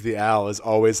Blathers, who's the owl, is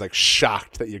always like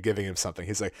shocked that you're giving him something.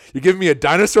 He's like, "You're giving me a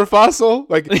dinosaur fossil?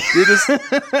 Like you're just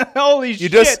holy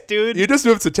shit, dude! You just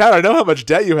moved to town. I know how much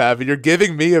debt you have, and you're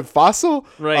giving me a fossil?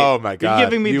 Right? Oh my god! You're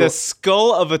giving me the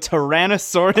skull of a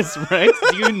Tyrannosaurus Rex.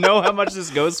 Do you know how much this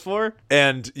goes for?"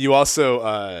 And you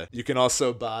also you can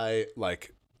also buy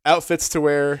like outfits to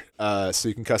wear, so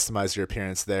you can customize your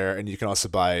appearance there, and you can also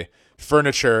buy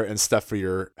furniture and stuff for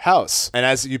your house. And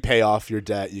as you pay off your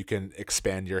debt, you can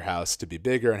expand your house to be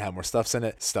bigger and have more stuff in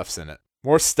it.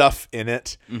 More stuff in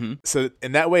it. So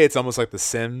in that way, it's almost like The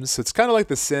Sims. So it's kind of like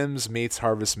The Sims meets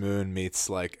Harvest Moon meets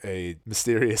like a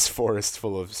mysterious forest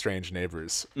full of strange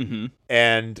neighbors.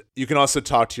 And you can also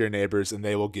talk to your neighbors and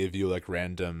they will give you like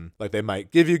random, like they might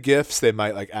give you gifts. They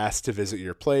might like ask to visit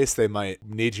your place. They might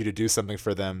need you to do something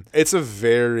for them. It's a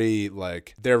very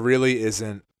like, there really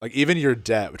isn't, like even your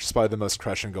debt, which is probably the most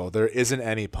crushing goal, there isn't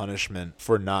any punishment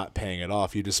for not paying it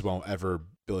off. You just won't ever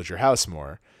build your house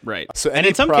more. Right. So and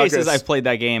in some cases, I've played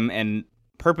that game and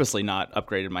purposely not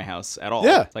upgraded my house at all.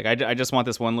 Yeah. Like I just want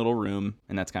this one little room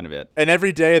and that's kind of it. And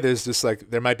every day there's just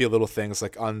like, there might be little things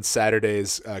like on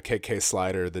Saturdays, KK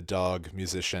Slider, the dog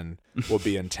musician, will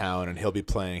be in town and he'll be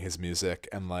playing his music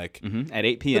and like at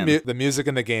 8 p.m. The music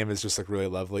in the game is just like really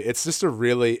lovely. It's just it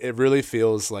really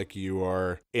feels like you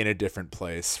are in a different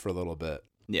place for a little bit.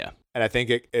 Yeah. And I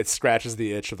think it scratches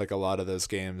the itch of like a lot of those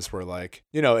games where like,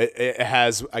 it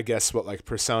has, I guess, what like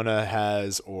Persona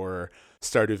has or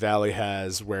Stardew Valley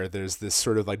has, where there's this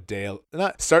sort of like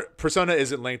Persona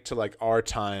isn't linked to like our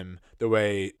time the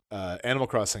way Animal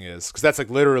Crossing is, because that's like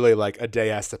literally like a day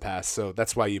has to pass. So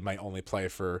that's why you might only play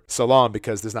for so long,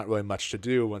 because there's not really much to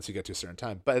do once you get to a certain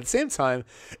time. But at the same time,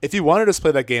 if you wanted to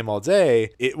play that game all day,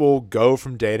 it will go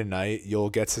from day to night. You'll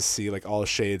get to see like all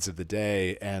shades of the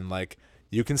day, and like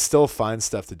you can still find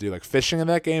stuff to do. Like fishing in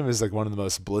that game is like one of the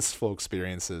most blissful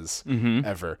experiences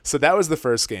ever. So that was the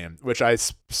first game, which I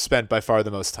spent by far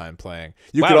the most time playing.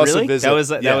 You could also really? visit. That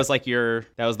was like that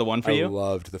was the one for you? I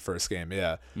loved the first game,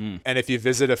 yeah. And if you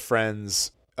visit a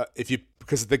friend's,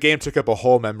 because the game took up a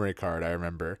whole memory card, I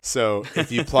remember. So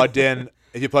if you plugged in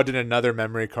another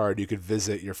memory card, you could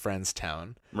visit your friend's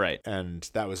town. Right. And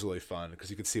that was really fun because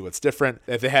you could see what's different.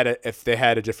 If they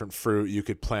had a different fruit, you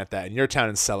could plant that in your town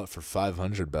and sell it for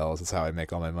 500 bells. That's how I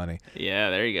make all my money. Yeah,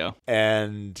 there you go.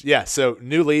 And yeah, so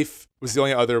New Leaf was the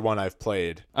only other one I've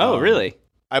played. Oh, really?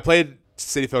 I played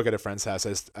City Folk at a friend's house.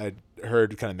 I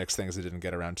heard kind of mixed things. I didn't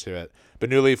get around to it. But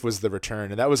New Leaf was the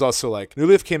return. And that was also like, New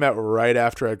Leaf came out right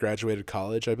after I graduated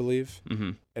college, I believe.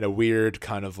 In a weird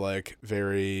kind of like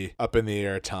very up in the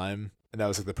air time. And that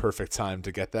was like the perfect time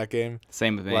to get that game.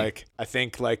 Same with me. Like, I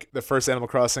think like the first Animal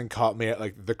Crossing caught me at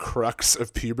like the crux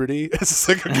of puberty. It's just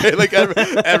like, okay, like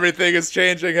everything is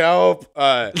changing. Help.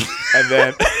 And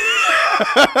then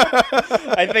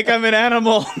I think I'm an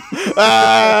animal.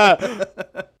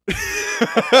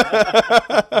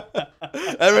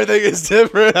 Everything is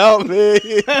different. Help me.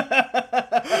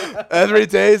 Every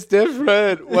day is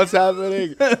different. What's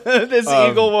happening? This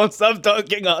eagle won't stop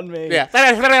dunking on me. Yeah.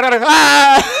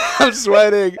 Ah! I'm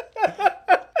sweating.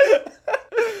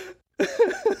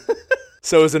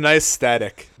 So it was a nice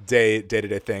static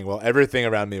day-to-day thing. Well, everything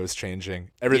around me was changing.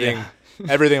 Everything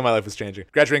in my life was changing.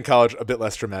 Graduating college, a bit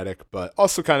less dramatic, but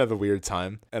also kind of a weird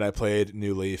time. And I played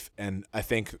New Leaf, and I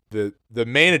think the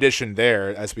main addition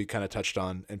there, as we kind of touched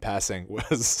on in passing,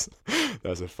 was that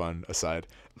was a fun aside.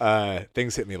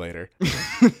 Things hit me later.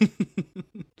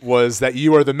 Was that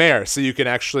you are the mayor, so you can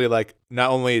actually like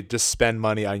not only just spend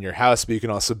money on your house, but you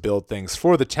can also build things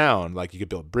for the town. Like you could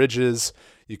build bridges,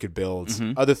 you could build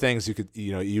other things. You could,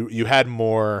 you had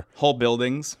more whole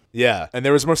buildings. Yeah, and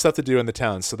there was more stuff to do in the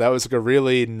town, so that was like a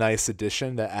really nice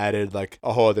addition that added like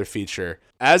a whole other feature.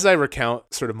 As I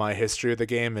recount sort of my history of the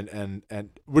game, and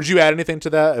would you add anything to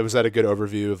that? Was that a good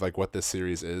overview of like what this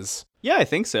series is? Yeah, I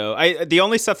think so. The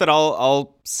only stuff that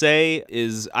I'll say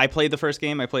is I played the first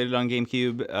game. I played it on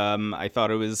GameCube. I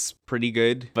thought it was pretty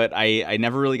good, but I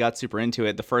never really got super into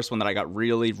it. The first one that I got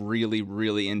really, really,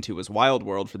 really into was Wild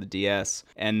World for the DS,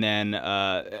 and then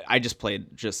I just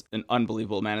played just an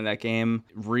unbelievable amount of that game.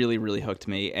 Really, really hooked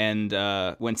me. And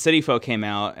when City Folk came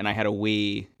out, and I had a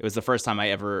Wii, it was the first time I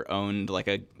ever owned like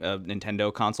a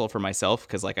Nintendo console for myself,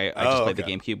 because like I just played the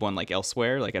GameCube one like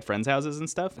elsewhere, like at friends' houses and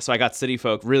stuff. So I got City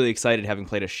Folk, really excited, having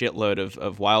played a shitload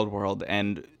of Wild World,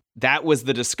 and that was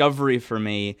the discovery for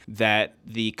me that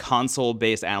the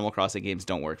console-based Animal Crossing games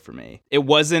don't work for me. It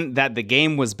wasn't that the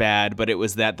game was bad, but it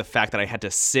was that the fact that I had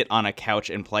to sit on a couch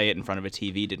and play it in front of a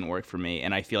TV didn't work for me.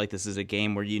 And I feel like this is a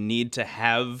game where you need to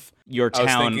have your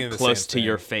town close to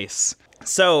your face.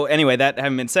 So anyway, that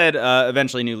having been said,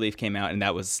 eventually New Leaf came out, and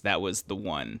that was the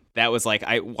one. That was like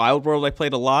Wild World I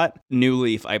played a lot. New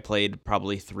Leaf I played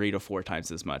probably 3 to 4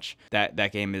 times as much.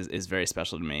 That game is very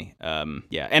special to me.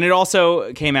 Yeah, and it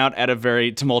also came out at a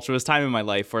very tumultuous time in my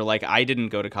life where like I didn't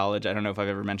go to college. I don't know if I've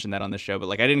ever mentioned that on this show, but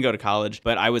like I didn't go to college,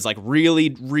 but I was like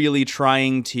really, really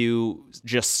trying to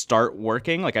just start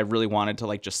working. Like I really wanted to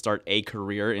like just start a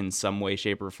career in some way,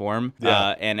 shape, or form.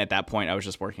 Yeah. And at that point, I was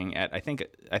just working at I think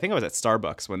I was at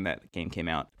Starbucks when that game came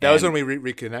out. That was when we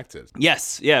reconnected.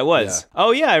 Yes, yeah, it was. Yeah.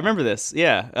 Oh yeah, I remember this.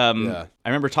 Yeah. Yeah. I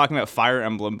remember talking about Fire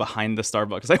Emblem behind the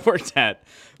Starbucks I worked at.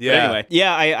 Yeah. But anyway,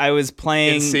 yeah, I was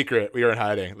playing in secret. We were in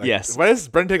hiding. Like, yes. Why does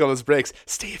Brendan take all those breaks?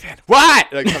 Steven,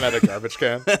 what? Like come out of a garbage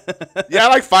can. Yeah, I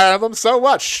like Fire Emblem so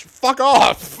much. Fuck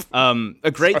off.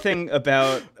 A great thing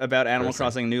about Animal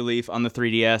Crossing New Leaf on the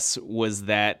 3DS was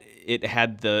that it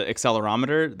had the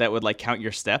accelerometer that would like count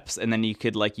your steps, and then you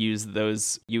could like use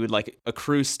those. You would like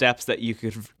accrue steps that you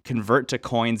could convert to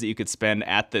coins that you could spend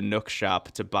at the Nook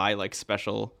shop to buy like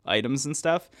special items and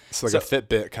stuff. So like a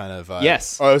Fitbit kind of.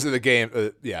 Yes. Oh, it was in the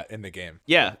game. Yeah, in the game.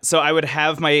 Yeah. So I would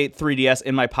have my 3DS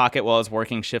in my pocket while I was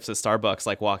working shifts at Starbucks,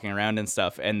 like walking around and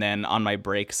stuff. And then on my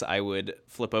breaks, I would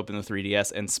flip open the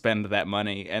 3DS and spend that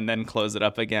money, and then close it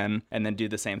up again, and then do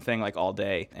the same thing like all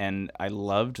day. And I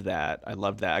loved that.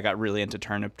 I got really into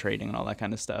turnip trading and all that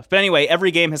kind of stuff. But anyway,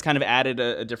 every game has kind of added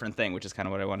a different thing, which is kind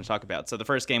of what I want to talk about. So the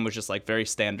first game was just like very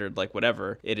standard, like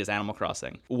whatever. It is Animal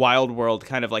Crossing. Wild World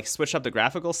kind of like switched up the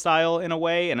graphical style in a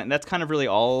way, and that's kind of really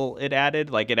all it added.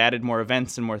 Like it added more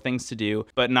events and more things to do,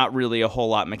 but not really a whole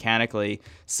lot mechanically.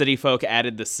 City Folk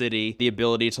added the city, the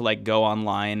ability to like go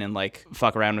online and like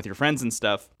fuck around with your friends and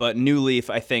stuff. But New Leaf,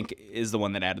 I think, is the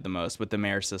one that added the most, with the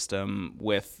mayor system,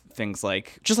 with things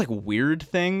like just like weird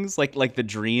things like the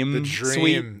dream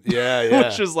suite. Yeah.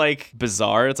 Which is like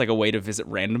bizarre. It's like a way to visit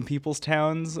random people's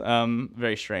towns.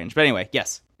 Very strange. But anyway,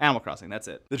 yes, Animal Crossing, that's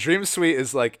it. The Dream Suite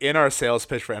is like in our sales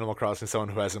pitch for Animal Crossing, someone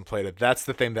who hasn't played it. That's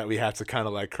the thing that we have to kind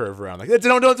of like curve around. Like,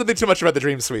 don't think too much about the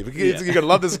Dream Suite. You're gonna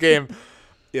love this game.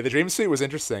 Yeah, the Dream Suite was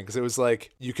interesting because it was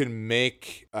like you can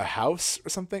make a house or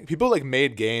something. People like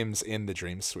made games in the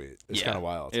Dream Suite. It's kind of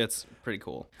wild. It's pretty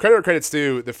cool. Credit where credit's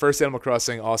due. The first Animal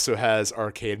Crossing also has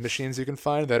arcade machines you can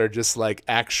find that are just like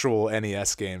actual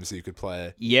NES games that you could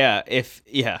play. Yeah,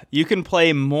 you can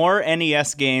play more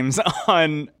NES games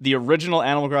on the original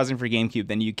Animal Crossing for GameCube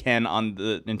than you can on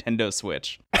the Nintendo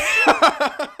Switch.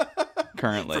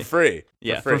 Currently. For free.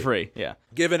 For free. Yeah.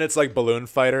 Given it's like Balloon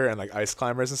Fighter and like Ice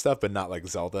Climbers and stuff, but not like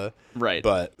Zelda. Right.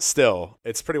 But still,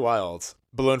 it's pretty wild.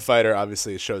 Balloon Fighter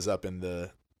obviously shows up in the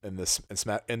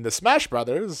Smash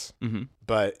Brothers. Mm-hmm.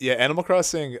 But yeah, Animal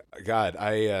Crossing, God,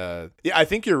 I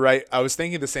think you're right. I was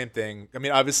thinking the same thing. I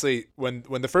mean, obviously when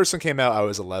the first one came out, I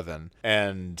was 11,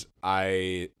 and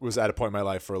I was at a point in my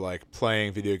life where like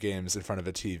playing video games in front of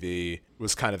a TV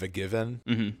was kind of a given.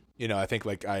 Mm-hmm. You know, I think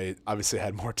like I obviously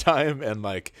had more time, and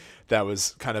like that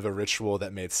was kind of a ritual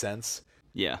that made sense.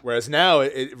 Yeah. Whereas now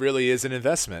it really is an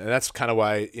investment. And that's kind of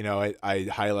why, I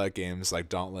highlight games like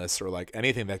Dauntless or like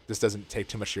anything that just doesn't take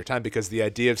too much of your time, because the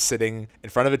idea of sitting in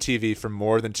front of a TV for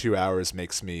more than 2 hours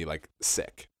makes me like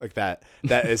sick. Like that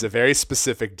is a very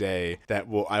specific day that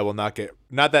I will not get,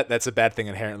 not that that's a bad thing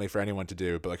inherently for anyone to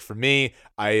do, but like for me,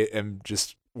 I am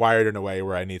just wired in a way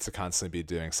where I need to constantly be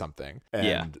doing something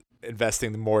and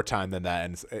investing more time than that.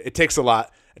 And it takes a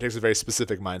lot. It takes a very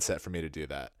specific mindset for me to do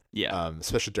that. Yeah.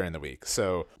 Especially during the week.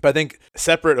 So, but I think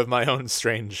separate of my own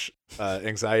strange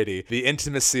anxiety, the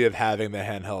intimacy of having the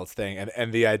handheld thing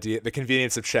and the idea, the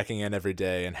convenience of checking in every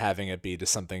day and having it be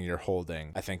just something you're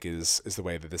holding, I think is the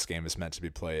way that this game is meant to be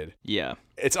played. Yeah.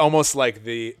 It's almost like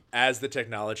as the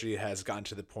technology has gotten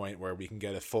to the point where we can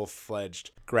get a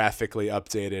full-fledged, graphically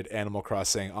updated Animal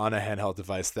Crossing on a handheld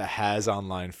device that has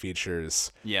online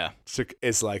features. Yeah.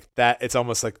 Is like that. It's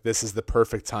almost like this is the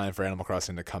perfect time for Animal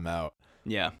Crossing to come out.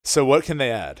 Yeah. So what can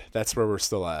they add? That's where we're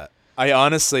still at. I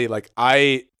honestly,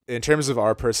 in terms of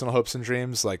our personal hopes and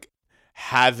dreams, like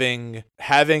having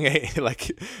a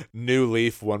like New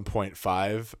Leaf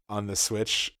 1.5 on the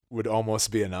Switch would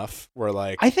almost be enough. Where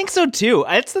like I think so too.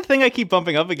 That's the thing I keep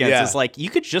bumping up against. Yeah. Is like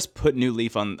you could just put New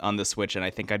Leaf on the Switch, and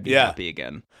I think I'd be happy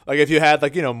again. Like if you had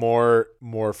like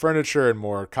more furniture and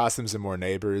more costumes and more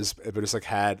neighbors, it would just like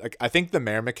I think the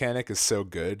mayor mechanic is so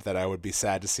good that I would be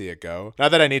sad to see it go.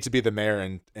 Not that I need to be the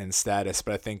mayor in status,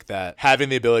 but I think that having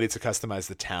the ability to customize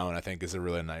the town, I think, is a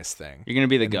really nice thing. You're gonna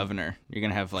be the governor. You're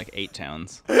gonna have like 8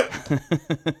 towns.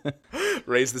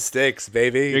 Raise the stakes,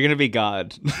 baby. You're gonna be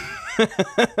God.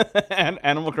 And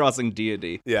Animal Crossing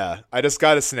deity. Yeah, I just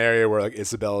got a scenario where like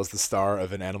Isabelle is the star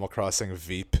of an Animal Crossing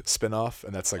Veep spinoff,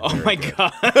 and that's like Oh my good.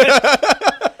 God.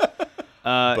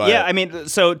 Yeah, I mean,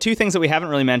 so 2 things that we haven't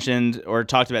really mentioned or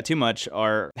talked about too much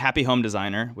are Happy Home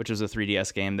Designer, which was a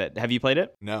 3DS game that, have you played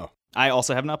it? No. I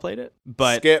also have not played it,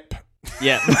 but Skip.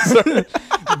 yeah.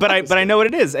 but I know what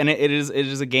it is, and it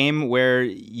is a game where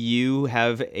you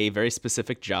have a very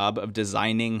specific job of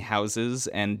designing houses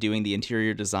and doing the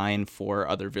interior design for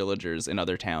other villagers in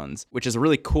other towns, which is a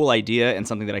really cool idea and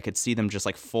something that I could see them just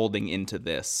like folding into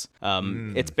this.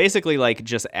 It's basically like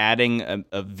just adding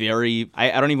a very,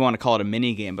 I don't even want to call it a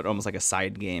mini game, but almost like a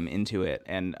side game into it.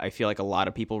 And I feel like a lot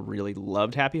of people really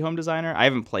loved Happy Home Designer. I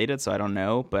haven't played it, so I don't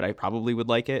know, but I probably would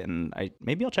like it, and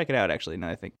maybe I'll check it out actually. Now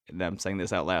I think that I'm saying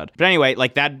this out loud. But anyway,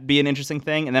 like that'd be an interesting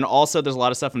thing. And then also there's a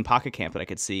lot of stuff in Pocket Camp that I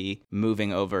could see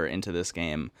moving over into this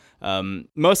game.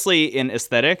 Mostly in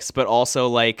aesthetics, but also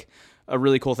like a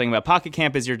really cool thing about Pocket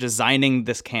Camp is you're designing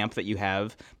this camp that you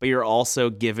have, but you're also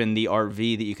given the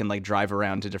RV that you can like drive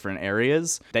around to different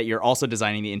areas that you're also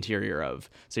designing the interior of.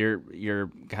 So you're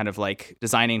kind of like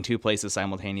designing 2 places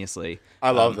simultaneously. I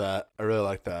love that. I really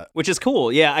like that. Which is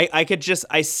cool. Yeah,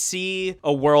 I see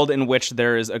a world in which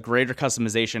there is a greater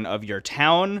customization of your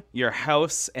town, your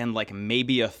house, and like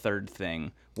maybe a third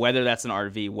thing. Whether that's an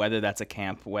RV, whether that's a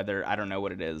camp, whether I don't know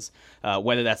what it is,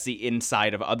 whether that's the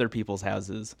inside of other people's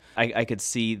houses, I could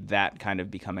see that kind of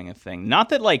becoming a thing. Not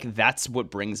that like that's what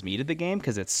brings me to the game,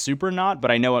 because it's super not,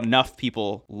 but I know enough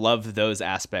people love those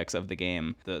aspects of the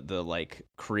game, the like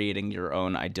creating your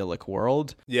own idyllic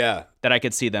world. Yeah. That I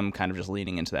could see them kind of just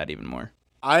leaning into that even more.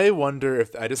 I wonder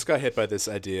if I just got hit by this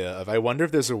idea of I wonder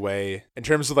if there's a way in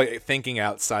terms of like thinking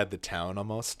outside the town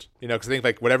almost, because I think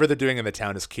like whatever they're doing in the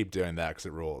town, just keep doing that because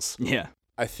it rules. Yeah.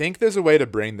 I think there's a way to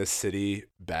bring the city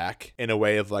back in a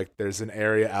way of like there's an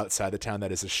area outside the town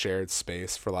that is a shared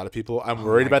space for a lot of I'm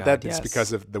worried about that just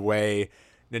because of the way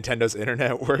Nintendo's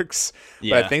internet works.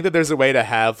 Yeah. But I think that there's a way to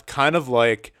have kind of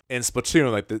like in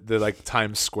Splatoon, like the like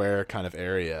Times Square kind of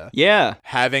area. Yeah.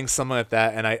 Having something like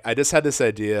that. And I just had this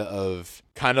idea of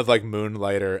kind of like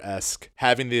Moonlighter-esque,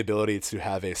 having the ability to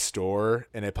have a store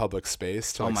in a public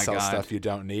space to like sell stuff you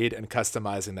don't need and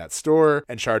customizing that store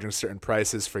and charging certain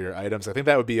prices for your items. I think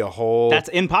that would be a whole... That's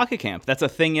in Pocket Camp. That's a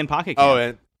thing in Pocket Camp. Oh,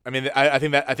 and I mean, I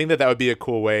think that would be a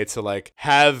cool way to like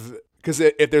have... Because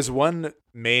if there's one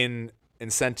main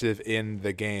incentive in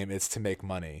the game, it's to make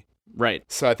money. Right.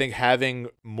 So I think having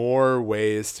more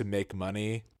ways to make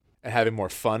money and having more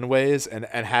fun ways and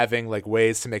having like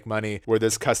ways to make money where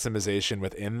there's customization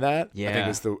within that, I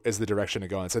think is the direction to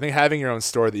go in. So I think having your own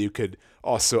store that you could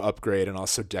also upgrade and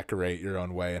also decorate your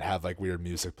own way and have like weird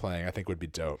music playing, I think would be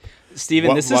dope.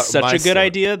 Steven, this is such a good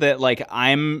idea that like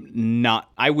I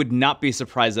would not be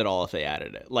surprised at all if they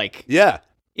added it. Like, yeah.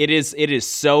 It is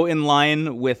so in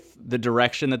line with the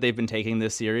direction that they've been taking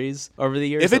this series over the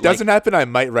years. If it doesn't happen, I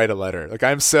might write a letter. Like,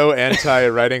 I'm so anti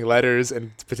writing letters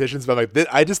and petitions, but I'm like,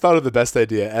 I just thought of the best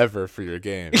idea ever for your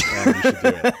game, and you should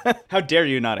do it. How dare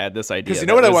you not add this idea? Because you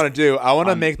know what I want to do? I want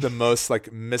to make the most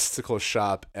like mystical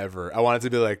shop ever. I want it to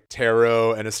be like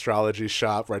tarot and astrology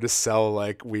shop where I just sell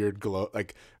like weird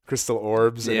like crystal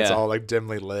orbs, and it's all like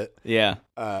dimly lit. Yeah,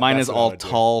 mine is all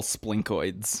tall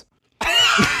splinkoids.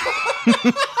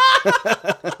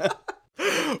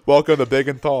 Welcome to Big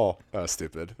and Tall. Oh,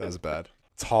 stupid. That was bad.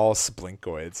 Tall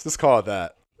splinkoids. Just call it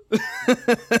that.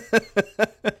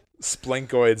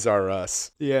 Splinkoids are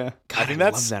us. Yeah. God, I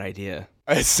love that idea.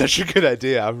 It's such a good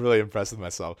idea. I'm really impressed with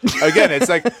myself. Again, it's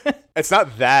like, it's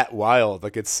not that wild.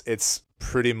 Like, it's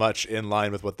pretty much in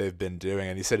line with what they've been doing.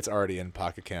 And you said it's already in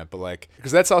Pocket Camp, but like,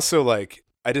 because that's also like,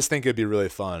 I just think it'd be really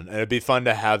fun, and it'd be fun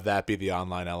to have that be the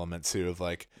online element too, of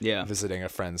like visiting a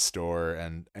friend's store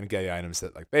and getting items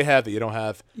that like they have that you don't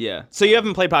have. Yeah. So you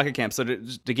haven't played Pocket Camp, so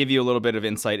to give you a little bit of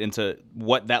insight into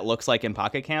what that looks like in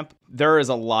Pocket Camp, there is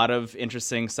a lot of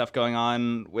interesting stuff going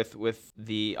on with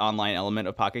the online element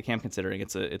of Pocket Camp, considering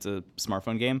it's a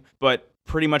smartphone game, but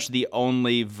pretty much the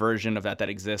only version of that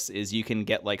exists is you can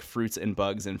get like fruits and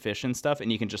bugs and fish and stuff,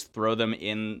 and you can just throw them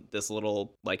in this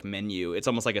little like menu. It's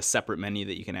almost like a separate menu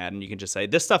that you can add, and you can just say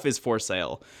this stuff is for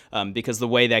sale, because the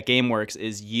way that game works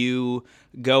is you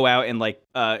go out and like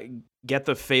get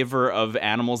the favor of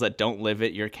animals that don't live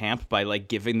at your camp by like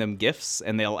giving them gifts,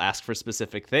 and they'll ask for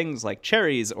specific things like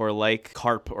cherries or like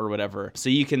carp or whatever.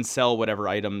 So you can sell whatever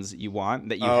items you want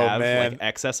that you have like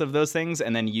excess of those things,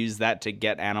 and then use that to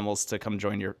get animals to come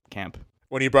join your camp.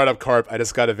 When you brought up carp, I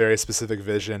just got a very specific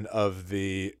vision of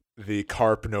the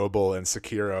carp noble in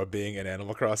Sekiro being in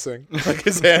Animal Crossing, like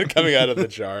his hand coming out of the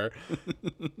jar.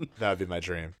 That would be my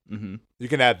dream. Mm-hmm. You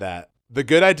can add that. The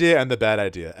good idea and the bad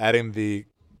idea. Adding the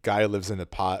guy who lives in a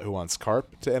pot who wants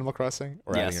carp to Animal Crossing,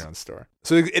 or adding your own store.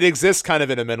 So it exists kind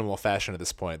of in a minimal fashion at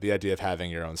this point, the idea of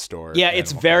having your own store. Yeah,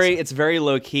 it's very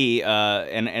low key,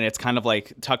 and it's kind of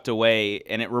like tucked away,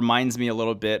 and it reminds me a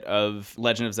little bit of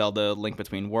Legend of Zelda: Link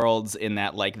Between Worlds, in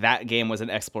that like that game was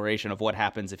an exploration of what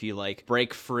happens if you like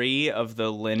break free of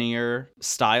the linear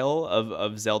style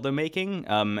of Zelda making,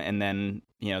 and then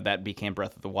that became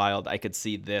Breath of the Wild. I could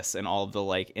see this and all of the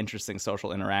like interesting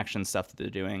social interaction stuff that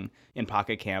they're doing in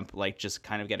Pocket Camp, like just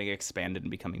kind of getting expanded and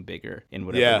becoming bigger in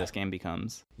whatever this game becomes.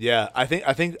 Yeah, I think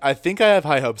I have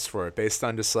high hopes for it based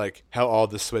on just like how all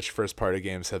the Switch first party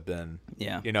games have been.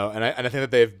 Yeah. And I think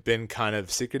that they've been kind of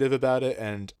secretive about it,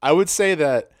 and I would say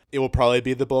that it will probably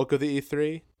be the bulk of the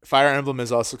E3. Fire Emblem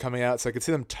is also coming out, so I could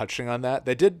see them touching on that.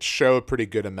 They did show a pretty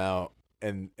good amount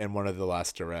in one of the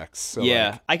last directs. So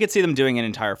yeah, I could see them doing an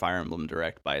entire Fire Emblem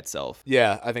direct by itself.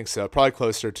 Yeah, I think so. Probably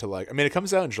closer to like, I mean, it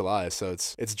comes out in July, so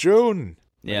it's June.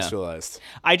 Yeah. I just realized.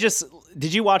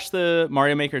 Did you watch the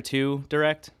Mario Maker 2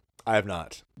 direct? I have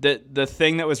not. The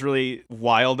thing that was really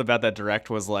wild about that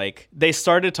direct was like they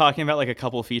started talking about like a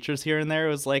couple features here and there. It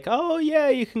was like, oh yeah,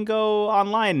 you can go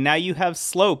online. Now you have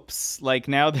slopes. Like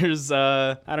now there's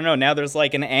I don't know, now there's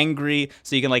like an angry,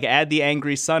 so you can like add the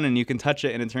angry sun and you can touch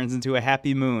it and it turns into a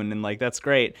happy moon, and like that's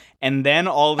great. And then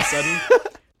all of a sudden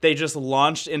they just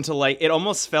launched into like, it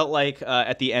almost felt like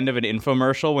at the end of an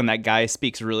infomercial when that guy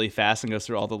speaks really fast and goes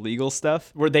through all the legal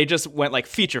stuff, where they just went like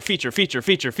feature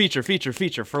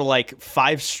for like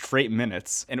 5 straight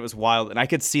minutes. And it was wild. And I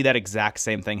could see that exact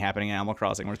same thing happening in Animal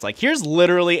Crossing, where it's like, here's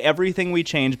literally everything we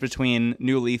changed between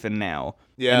New Leaf and now.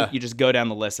 Yeah. And you just go down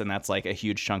the list, and that's like a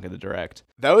huge chunk of the direct.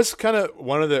 That was kind of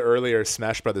one of the earlier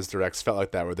Smash Brothers directs felt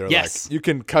like that, where they're like, you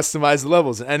can customize the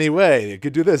levels in any way. You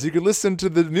could do this. You could listen to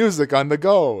the music on the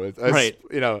go. Right.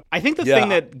 I think the thing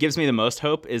that gives me the most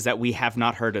hope is that we have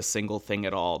not heard a single thing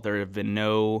at all. There have been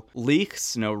no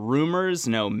leaks, no rumors,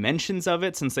 no mentions of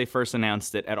it since they first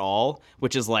announced it at all,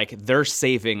 which is like they're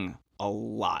saving a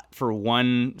lot for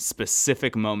one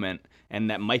specific moment, and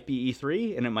that might be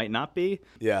E3 and it might not be.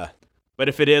 Yeah. But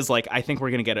if it is, like, I think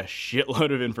we're going to get a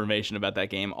shitload of information about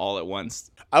that game all at once.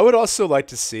 I would also like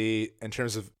to see, in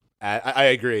terms of, I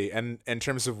agree, and in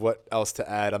terms of what else to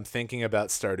add, I'm thinking about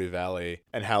Stardew Valley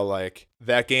and how, like,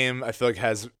 that game, I feel like,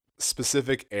 has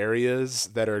specific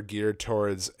areas that are geared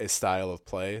towards a style of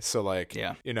play. So, like,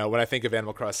 when I think of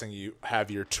Animal Crossing, you have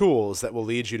your tools that will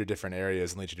lead you to different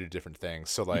areas and lead you to different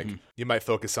things. So, like, you might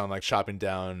focus on, like, chopping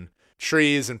down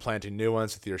trees and planting new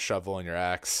ones with your shovel and your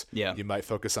axe. Yeah. You might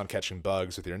focus on catching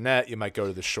bugs with your net. You might go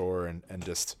to the shore and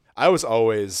just, I was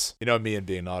always, me and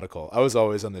being nautical, I was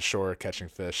always on the shore catching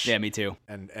fish. Yeah, me too.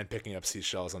 And picking up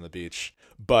seashells on the beach.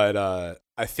 But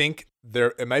I think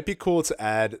it might be cool to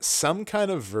add some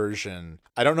kind of version.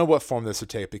 I don't know what form this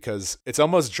would take because it's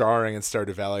almost jarring in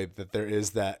Stardew Valley that there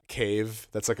is that cave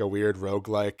that's like a weird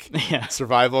roguelike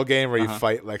survival game where you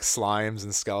fight like slimes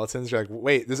and skeletons. You're like,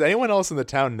 wait, does anyone else in the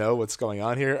town know what's going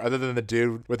on here other than the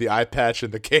dude with the eye patch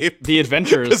and the cape? The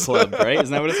Adventurers Club, right?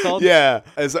 Isn't that what it's called? Yeah.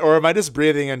 Or am I just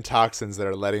breathing in toxins that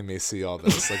are letting me see all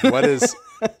this? Like, what is...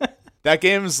 That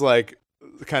game's like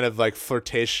kind of like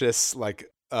flirtatious, like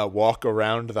walk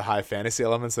around the high fantasy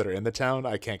elements that are in the town.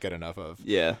 I can't get enough of.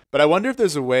 Yeah. But I wonder if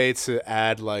there's a way to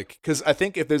add like, because I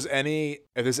think if there's any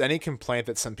complaint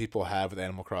that some people have with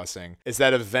Animal Crossing is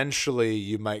that eventually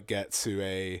you might get to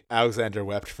a Alexander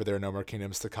wept for there are no more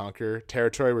kingdoms to conquer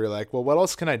territory where you're like, well, what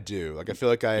else can I do? Like, I feel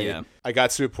like I got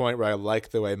to a point where I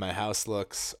like the way my house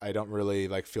looks. I don't really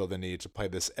like feel the need to play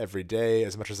this every day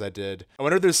as much as I did. I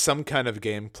wonder if there's some kind of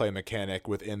gameplay mechanic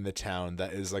within the town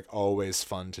that is like always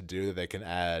fun to do that they can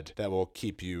add that will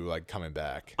keep you like coming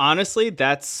back. Honestly,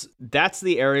 that's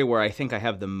the area where I think I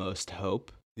have the most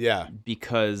hope. Yeah.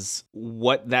 Because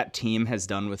what that team has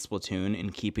done with Splatoon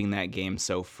in keeping that game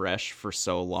so fresh for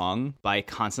so long by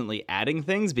constantly adding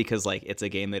things, because like it's a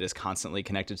game that is constantly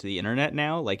connected to the internet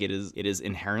now, like it is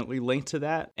inherently linked to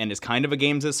that and is kind of a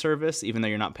games as service, even though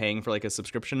you're not paying for like a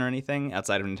subscription or anything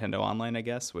outside of Nintendo Online, I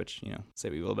guess, which, say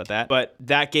what you will about that. But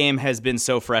that game has been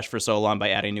so fresh for so long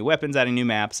by adding new weapons, adding new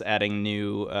maps, adding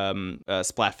new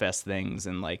Splatfest things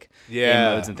and like game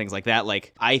modes and things like that.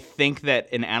 Like, I think that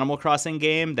an Animal Crossing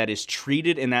game that is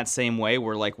treated in that same way,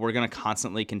 where like we're going to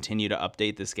constantly continue to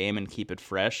update this game and keep it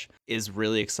fresh, is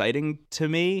really exciting to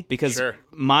me, because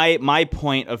my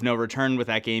point of no return with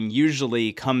that game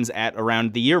usually comes at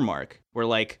around the year mark, where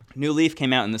like New Leaf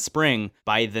came out in the spring.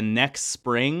 By the next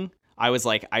spring, I was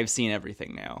like, I've seen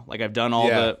everything now. Like, I've done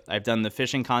I've done the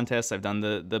fishing contests, I've done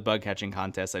the bug catching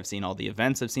contests, I've seen all the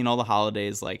events, I've seen all the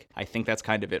holidays. Like, I think that's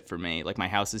kind of it for me. Like, my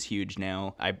house is huge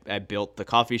now. I built the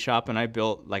coffee shop and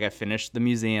I finished the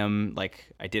museum. Like,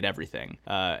 I did everything.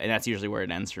 And that's usually where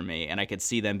it ends for me. And I could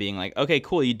see them being like, okay,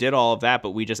 cool, you did all of that,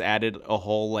 but we just added a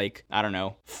whole, like, I don't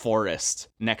know, forest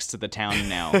next to the town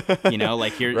now.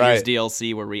 Like here's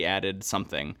DLC where we added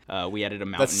something. We added a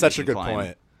mountain. That's such a good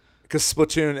point. Because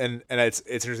Splatoon, and it's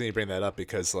interesting you bring that up,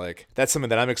 because like that's something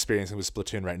that I'm experiencing with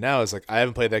Splatoon right now. Is like I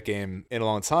haven't played that game in a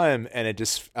long time, and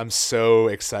I'm so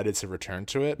excited to return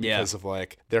to it because of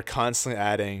like they're constantly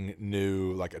adding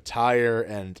new like attire,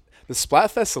 and the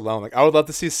Splatfest alone. Like, I would love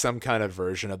to see some kind of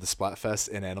version of the Splatfest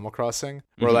in Animal Crossing,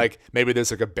 where like maybe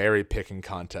there's like a berry picking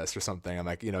contest or something, and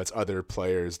like it's other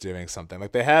players doing something.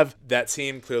 Like, they have that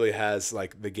team clearly has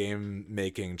like the game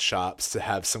making chops to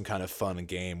have some kind of fun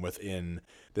game within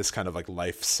this kind of like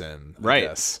life sim, I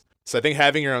guess. So I think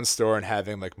having your own store and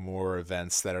having like more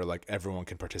events that are like everyone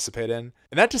can participate in,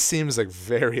 and that just seems like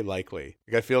very likely.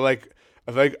 Like, I feel like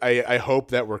I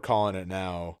hope that we're calling it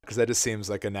now, because that just seems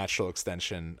like a natural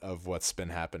extension of what's been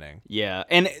happening. Yeah,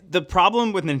 and the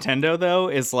problem with Nintendo, though,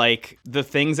 is like the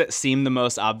things that seem the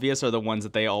most obvious are the ones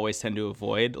that they always tend to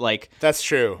avoid. Like, that's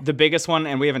true. The biggest one,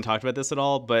 and we haven't talked about this at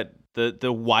all, but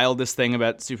the wildest thing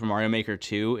about Super Mario Maker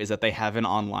 2 is that they have an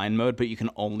online mode, but you can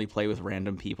only play with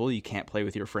random people. You can't play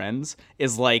with your friends.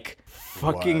 Is like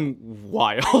fucking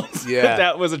wild. Yeah.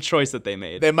 That was a choice that they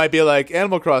made. They might be like,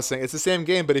 Animal Crossing, it's the same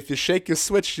game, but if you shake your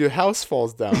Switch, your house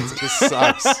falls down. It just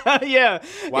sucks. Yeah.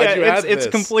 Why'd you add this? It's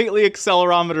completely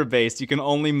accelerometer based. You can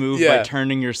only move by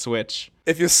turning your Switch.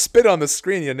 If you spit on the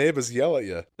screen, your neighbors yell at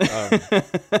you.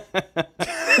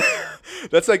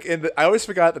 That's like I always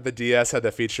forgot that the DS had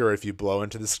that feature where if you blow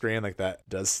into the screen, like that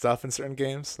does stuff in certain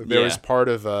games. Like, there was part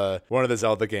of one of the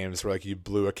Zelda games where like you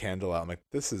blew a candle out. I'm like,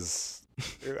 this is...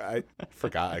 I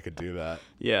forgot I could do that.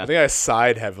 Yeah. I think I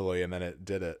sighed heavily and then it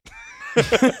did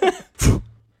it.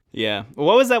 Yeah.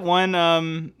 What was that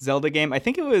one Zelda game? I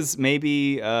think it was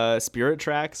maybe Spirit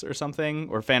Tracks or something,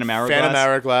 or Phantom Hourglass. Phantom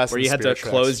Hourglass, where you had to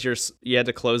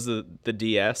close the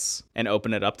DS and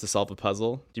open it up to solve a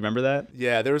puzzle. Do you remember that?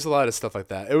 Yeah, there was a lot of stuff like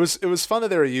that. It was fun that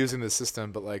they were using the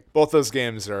system, but like both those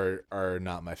games are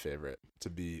not my favorite, to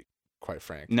be quite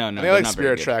frank. No, I think I like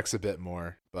Spirit Tracks a bit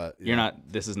more, but you're not.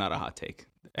 This is not a hot take.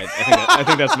 I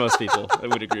think that's most people. I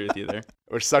would agree with you there.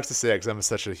 Which sucks to say, because I'm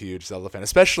such a huge Zelda fan,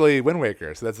 especially Wind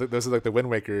Waker. So those are like the Wind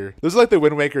Waker. Those are like the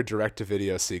Wind Waker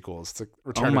direct-to-video sequels. It's like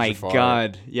Return of Jafar. Oh my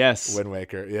god, yes. Wind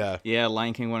Waker, yeah. Yeah,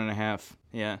 Lion King 1.5.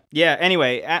 Yeah. Yeah,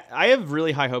 anyway, I have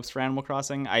really high hopes for Animal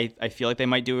Crossing. I feel like they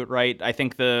might do it right. I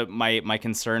think my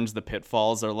concerns, the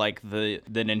pitfalls, are like the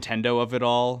Nintendo of it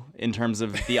all in terms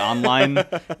of the online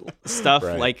stuff,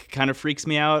 like kind of freaks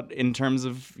me out in terms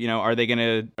of of, are they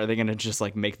gonna just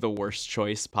like make the worst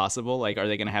choice possible? Like, are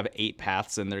they gonna have 8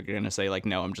 paths and they're gonna say like,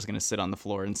 no, I'm just gonna sit on the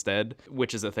floor instead,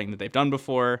 which is a thing that they've done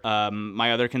before.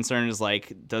 My other concern is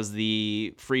like, does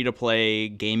the free to play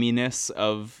gaminess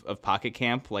of Pocket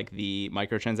Camp, like the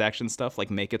microtransaction stuff, like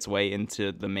make its way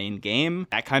into the main game?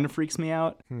 That kind of freaks me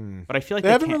out. But I feel like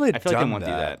they haven't can't. really I feel like they done won't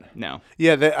do that. that. No.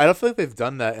 Yeah, I don't feel like they've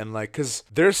done that, and like, because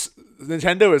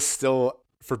Nintendo is still,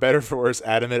 for better or for worse,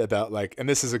 adamant about like, and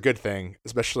this is a good thing,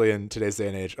 especially in today's day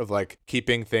and age, of like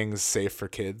keeping things safe for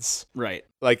kids. Right.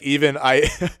 Like, even I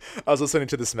was listening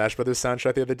to the Smash Brothers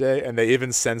soundtrack the other day, and they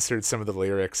even censored some of the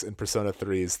lyrics in Persona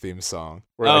 3's theme song.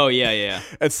 Where, Oh, like, yeah.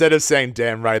 instead of saying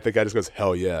 "damn right," the guy just goes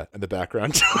 "hell yeah" in the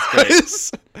background.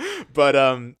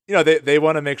 But they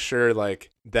want to make sure like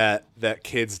that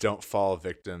kids don't fall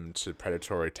victim to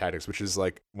predatory tactics, which is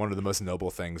like one of the most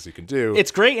noble things you can do. It's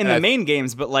great in the main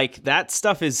games, but like that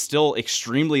stuff is still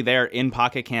extremely there in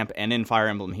Pocket Camp and in Fire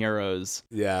Emblem Heroes.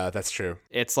 Yeah, that's true.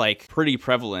 It's like pretty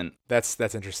prevalent. That's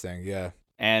interesting. Yeah.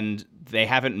 And they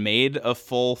haven't made a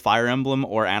full Fire Emblem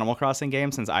or Animal Crossing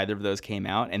game since either of those came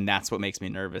out, and that's what makes me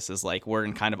nervous, is like we're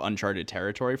in kind of uncharted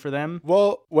territory for them.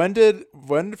 Well, when did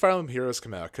Fire Emblem Heroes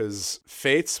come out? Because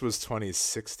Fates was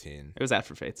 2016. It was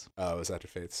after Fates. Oh, it was after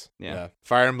Fates. Yeah.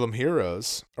 Fire Emblem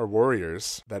Heroes or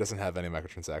Warriors, that doesn't have any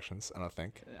microtransactions, I don't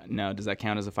think. No, does that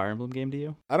count as a Fire Emblem game to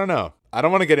you? I don't know. I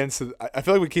don't want to get into... I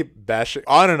feel like we keep bashing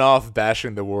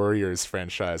the Warriors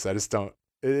franchise. I just don't...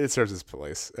 It serves its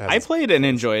place. I played and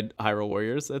enjoyed Hyrule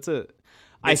Warriors. That's it.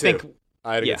 I think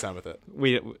I had a good time with it.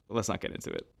 Let's not get into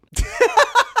it.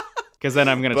 Because then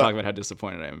I'm going to talk about how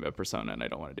disappointed I am about Persona, and I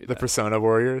don't want to do that. The Persona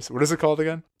Warriors? What is it called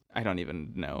again? I don't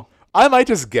even know. I might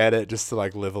just get it just to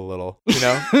like live a little,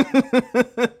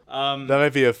 That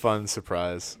might be a fun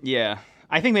surprise. Yeah.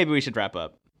 I think maybe we should wrap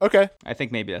up. Okay. I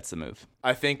think maybe that's the move.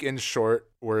 I think, in short,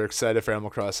 we're excited for Animal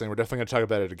Crossing. We're definitely going to talk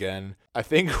about it again. I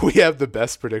think we have the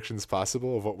best predictions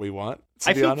possible of what we want.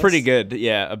 I feel pretty good,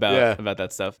 about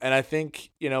that stuff. And I think,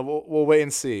 we'll wait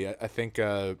and see. I think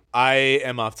I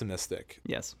am optimistic.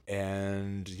 Yes.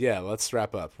 And yeah, let's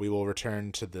wrap up. We will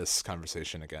return to this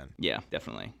conversation again. Yeah,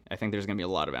 definitely. I think there's going to be a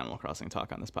lot of Animal Crossing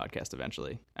talk on this podcast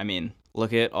eventually. I mean,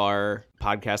 look at our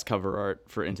podcast cover art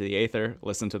for Into the Aether.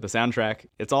 Listen to the soundtrack.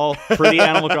 It's all pretty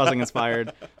Animal Crossing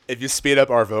inspired. If you speed up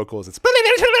our vocals, it's...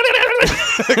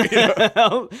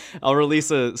 I'll release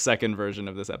a second version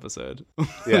of this episode.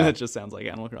 Yeah. That just sounds like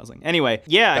Animal Crossing. Anyway,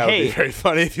 yeah, that would be very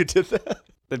funny if you did that.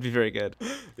 That'd be very good.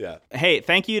 Yeah. Hey,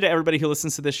 thank you to everybody who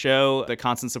listens to this show. The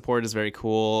constant support is very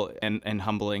cool and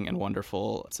humbling and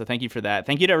wonderful. So thank you for that.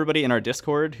 Thank you to everybody in our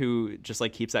Discord who just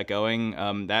like keeps that going.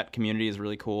 That community is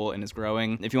really cool and is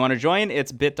growing. If you want to join,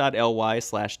 it's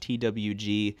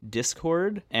bit.ly/TWG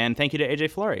Discord. And thank you to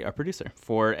AJ Fleury, our producer,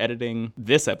 for editing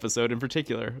this episode in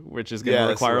particular, which is going to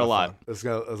require a lot. There's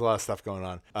a lot of stuff going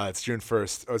on. It's June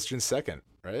 1st. Oh, it's June 2nd.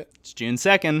 Right? It's June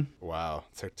 2nd. Wow.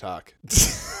 TikTok.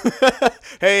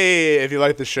 Hey, if you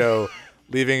like the show,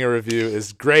 leaving a review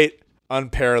is great.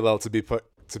 Unparalleled, to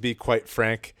be quite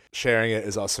frank. Sharing it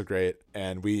is also great.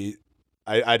 And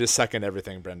I just second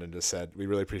everything Brendan just said. We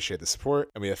really appreciate the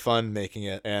support, and we have fun making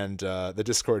it. And the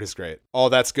Discord is great. Oh,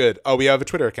 that's good. Oh, we have a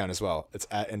Twitter account as well. It's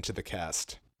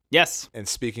 @IntoTheCast. Yes. And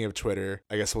speaking of Twitter,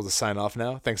 I guess we'll just sign off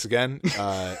now. Thanks again. You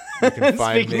can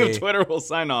find Speaking of Twitter, we'll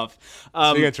sign off.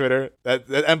 Speaking of Twitter, that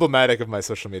emblematic of my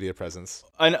social media presence.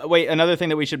 Another thing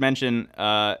that we should mention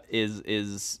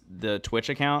is the Twitch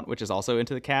account, which is also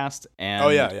Into the Cast. And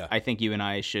I think you and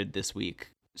I should this week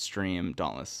stream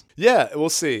Dauntless. Yeah, we'll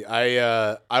see.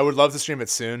 I would love to stream it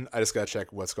soon. I just gotta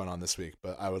check what's going on this week,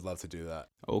 but I would love to do that.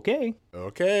 Okay.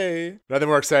 Nothing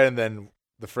more exciting than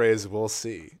the phrase "we'll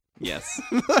see." Yes.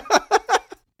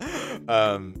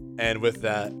 And with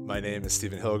that, my name is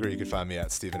Stephen Hilger. You can find me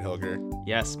at Stephen Hilger.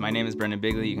 Yes, my name is Brendan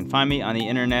Bigley. You can find me on the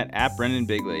internet at Brendan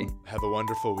Bigley. Have a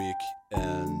wonderful week,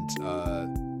 and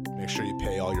make sure you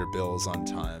pay all your bills on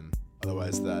time.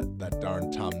 Otherwise, that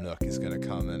darn Tom Nook is going to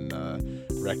come and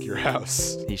wreck your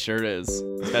house. He sure is,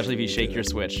 especially if you shake your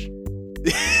Switch.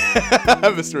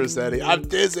 Mr. Rossetti, I'm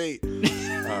dizzy.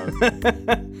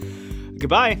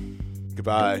 Goodbye.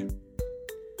 Goodbye.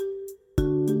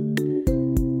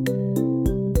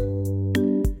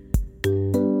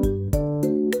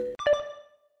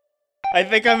 I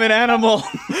think I'm an animal.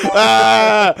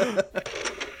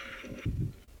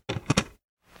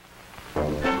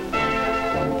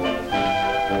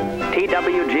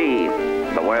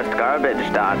 TWG, the worst garbage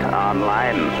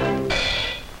online.